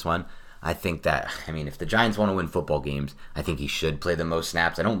Engram in this one. I think that, if the Giants want to win football games, I think he should play the most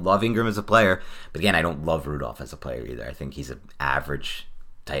snaps. I don't love Engram as a player, but again, I don't love Rudolph as a player either. I think he's an average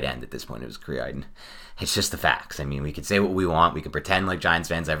tight end at this point of his career. It's just the facts. We could say what we want. We could pretend like Giants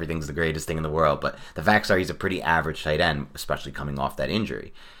fans everything's the greatest thing in the world, but the facts are he's a pretty average tight end, especially coming off that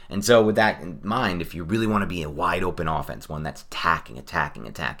injury. And so with that in mind, if you really want to be a wide open offense, one that's attacking,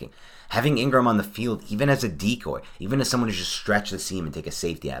 having Engram on the field, even as a decoy, even as someone to just stretch the seam and take a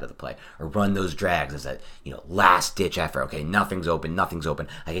safety out of the play, or run those drags as a last ditch effort. Okay, nothing's open.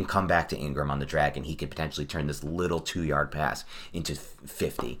 I can come back to Engram on the drag, and he could potentially turn this little 2-yard pass into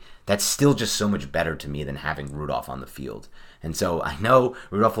 50. That's still just so much better to me than having Rudolph on the field. And so I know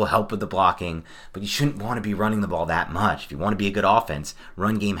Rudolph will help with the blocking, but you shouldn't want to be running the ball that much. If you want to be a good offense,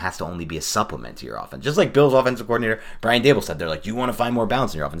 run game has to only be a supplement to your offense. Just like Bill's offensive coordinator, Brian Dable, said, they're like, you want to find more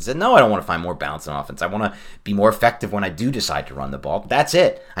balance in your offense? I said, no, I don't want to find more balance in offense. I want to be more effective when I do decide to run the ball. That's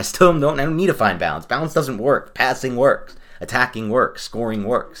it. I don't need to find balance. Balance doesn't work. Passing works. Attacking works. Scoring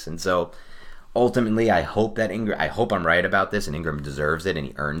works. And so ultimately, I hope I'm right about this, and Engram deserves it and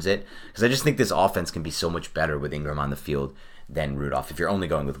he earns it, because I just think this offense can be so much better with Engram on the field than Rudolph if you're only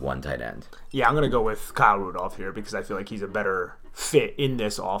going with one tight end. Yeah, I'm going to go with Kyle Rudolph here because I feel like he's a better fit in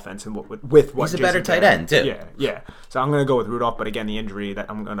this offense and with what he's a better tight end too. Yeah. So I'm going to go with Rudolph, but again, the injury, that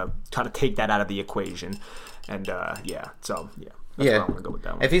I'm going to try to take that out of the equation. And That's why I'm going to go with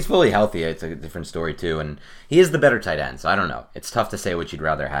that one. If he's fully healthy, it's a different story too. And he is the better tight end, so I don't know. It's tough to say which you'd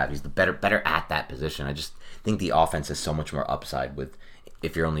rather have. He's the better at that position. I just think the offense has so much more upside with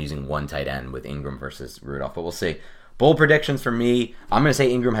if you're only using one tight end with Engram versus Rudolph. But we'll see. Bold predictions for me. I'm going to say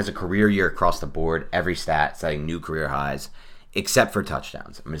Engram has a career year across the board, every stat setting new career highs, except for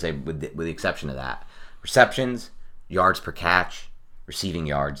touchdowns. I'm going to say with the exception of that. Receptions, yards per catch, receiving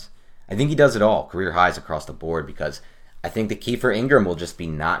yards. I think he does it all, career highs across the board, because I think the key for Engram will just be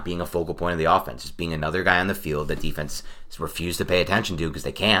not being a focal point of the offense, just being another guy on the field that defense refuse to pay attention to because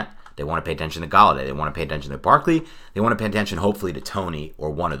they can't. They want to pay attention to Galladay. They want to pay attention to Barkley. They want to pay attention, hopefully, to Tony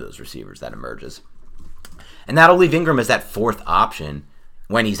or one of those receivers that emerges. And that'll leave Engram as that fourth option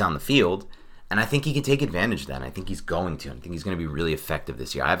when he's on the field. And I think he can take advantage of that. And I think he's going to. I think he's going to be really effective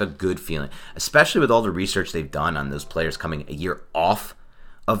this year. I have a good feeling, especially with all the research they've done on those players coming a year off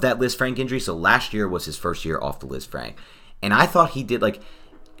of that Liz Frank injury. So last year was his first year off the Liz Frank. And I thought he did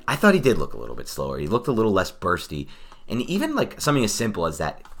look a little bit slower. He looked a little less bursty. And even like something as simple as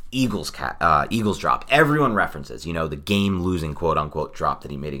that Eagles drop. Everyone references, the game-losing quote-unquote drop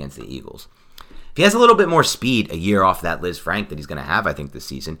that he made against the Eagles. If he has a little bit more speed a year off that Liz Frank that he's going to have, I think, this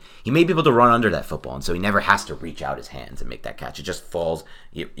season, he may be able to run under that football, and so he never has to reach out his hands and make that catch. It just falls,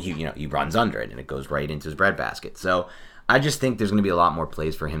 he runs under it, and it goes right into his breadbasket. So I just think there's going to be a lot more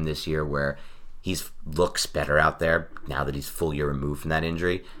plays for him this year where he looks better out there now that he's full year removed from that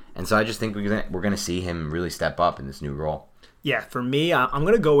injury. And so I just think we're going to see him really step up in this new role. Yeah, for me, I'm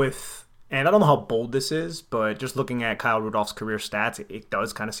going to go with, and I don't know how bold this is, but just looking at Kyle Rudolph's career stats, it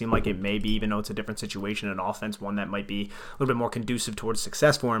does kind of seem like it may be, even though it's a different situation in offense, one that might be a little bit more conducive towards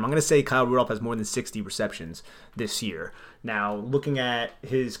success for him. I'm going to say Kyle Rudolph has more than 60 receptions this year. Now, looking at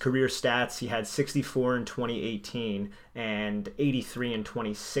his career stats, he had 64 in 2018 and 83 in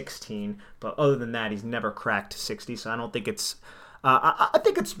 2016. But other than that, he's never cracked 60. So I don't think it's. I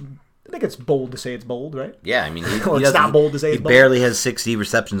think it's bold to say it's bold, right? Yeah, I mean, it's not bold to say it's bold. He barely has 60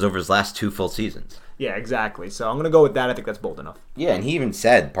 receptions over his last 2 full seasons. Yeah, exactly. So I'm going to go with that. I think that's bold enough. Yeah, and he even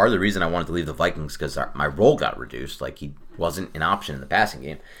said part of the reason I wanted to leave the Vikings because my role got reduced. Like, he wasn't an option in the passing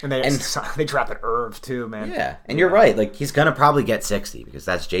game. And they drafted Irv, too, man. Yeah, and you're right. Like, he's going to probably get 60 because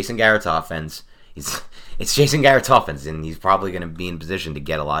that's Jason Garrett's offense. It's Jason Garrett's offense, and he's probably going to be in position to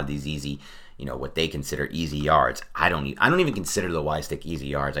get a lot of these easy, what they consider easy yards. I don't even consider the Y-stick easy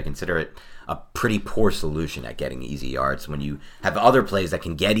yards. I consider it a pretty poor solution at getting easy yards when you have other plays that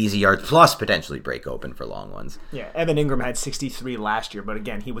can get easy yards plus potentially break open for long ones. Yeah, Evan Engram had 63 last year, but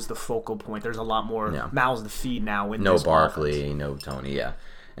again, he was the focal point. There's a lot more mouths to feed now in this Barkley, offense. No Tony, yeah.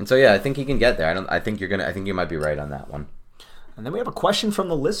 And so I think he can get there. I think you might be right on that one. And then we have a question from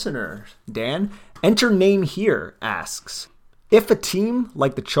the listener, Dan. Enter name here asks, if a team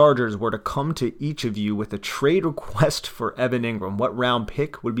like the Chargers were to come to each of you with a trade request for Evan Engram, what round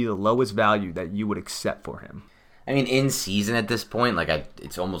pick would be the lowest value that you would accept for him? I mean, in season at this point,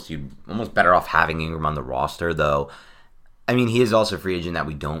 it's almost better off having Engram on the roster, though. I mean, he is also a free agent that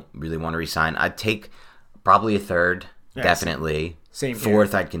we don't really want to re-sign. I'd take probably a third, definitely. Same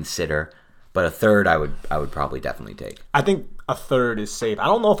Fourth, here. I'd consider. But a third, I would probably definitely take. I think a third is safe. I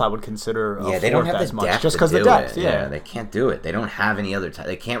don't know if I would consider a fourth they don't have as the much, depth just because the depth. Yeah, they can't do it. They don't have any other.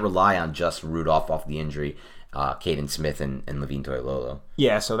 They can't rely on just Rudolph off the injury, Caden Smith and Levine Toilolo.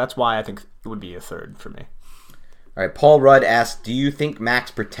 Yeah, so that's why I think it would be a third for me. All right, Paul Rudd asks, do you think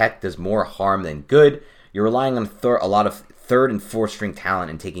Max Protect does more harm than good? You're relying on a lot of third and fourth string talent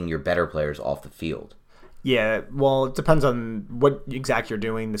and taking your better players off the field. Yeah, well, it depends on what exactly you're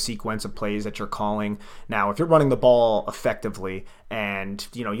doing, the sequence of plays that you're calling. Now, if you're running the ball effectively and,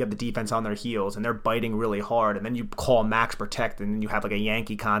 you have the defense on their heels and they're biting really hard and then you call max protect and then you have like a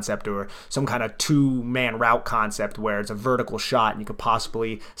Yankee concept or some kind of two-man route concept where it's a vertical shot and you could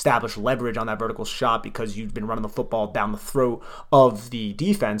possibly establish leverage on that vertical shot because you've been running the football down the throat of the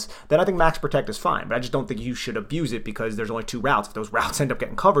defense, then I think max protect is fine. But I just don't think you should abuse it because there's only 2 routes. If those routes end up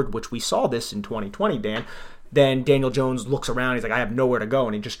getting covered, which we saw this in 2020, Dan, then Daniel Jones looks around, he's like, I have nowhere to go,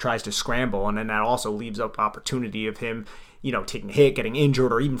 and he just tries to scramble, and then that also leaves up opportunity of him, taking a hit, getting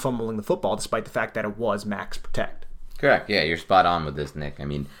injured, or even fumbling the football, despite the fact that it was max protect. Correct, yeah, you're spot on with this, Nick. I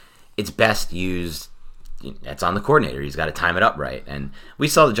mean, it's best used, it's on the coordinator, he's got to time it up right, and we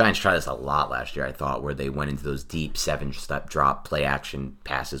saw the Giants try this a lot last year, I thought, where they went into those deep 7-step drop play action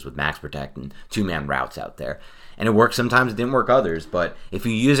passes with max protect and 2-man routes out there. And it worked sometimes, it didn't work others, but if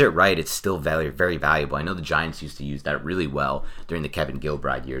you use it right, it's still very, very valuable. I know the Giants used to use that really well during the Kevin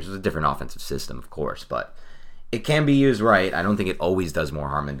Gilbride years. It was a different offensive system, of course, but it can be used right. I don't think it always does more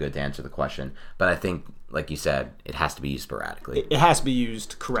harm than good, to answer the question, but I think, like you said, it has to be used sporadically. It has to be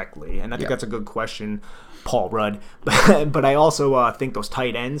used correctly, and I think that's a good question, Paul Rudd. But I also think those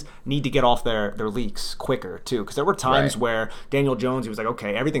tight ends need to get off their leaks quicker, too, because there were times where Daniel Jones, he was like,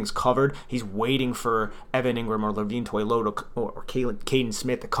 okay, everything's covered. He's waiting for Evan Engram or Levine Toilolo or Caden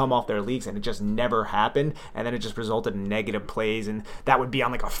Smith to come off their leaks, and it just never happened, and then it just resulted in negative plays, and that would be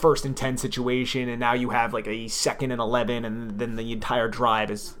on like a 1st and 10 situation, and now you have like a 2nd and 11, and then the entire drive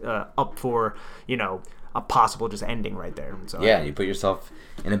is up for, a possible just ending right there. So, yeah, you put yourself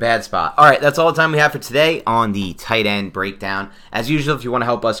in a bad spot. All right, that's all the time we have for today on the tight end breakdown. As usual, if you want to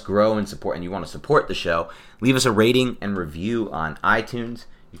help us grow and support, and you want to support the show, leave us a rating and review on iTunes.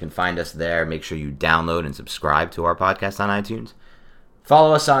 You can find us there. Make sure you download and subscribe to our podcast on iTunes.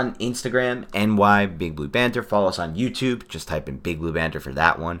 Follow us on Instagram, NY Big Blue Banter. Follow us on YouTube. Just type in Big Blue Banter for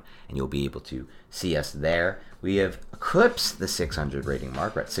that one, and you'll be able to see us there. We have eclipsed the 600 rating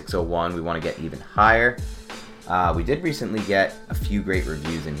mark. We're at 601. We want to get even higher. We did recently get a few great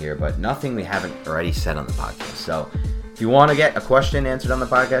reviews in here, but nothing we haven't already said on the podcast. So if If you want to get a question answered on the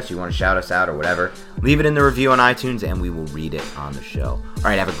podcast, you want to shout us out or whatever, leave it in the review on iTunes and we will read it on the show. All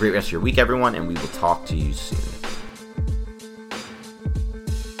right, have a great rest of your week, everyone, and we will talk to you soon.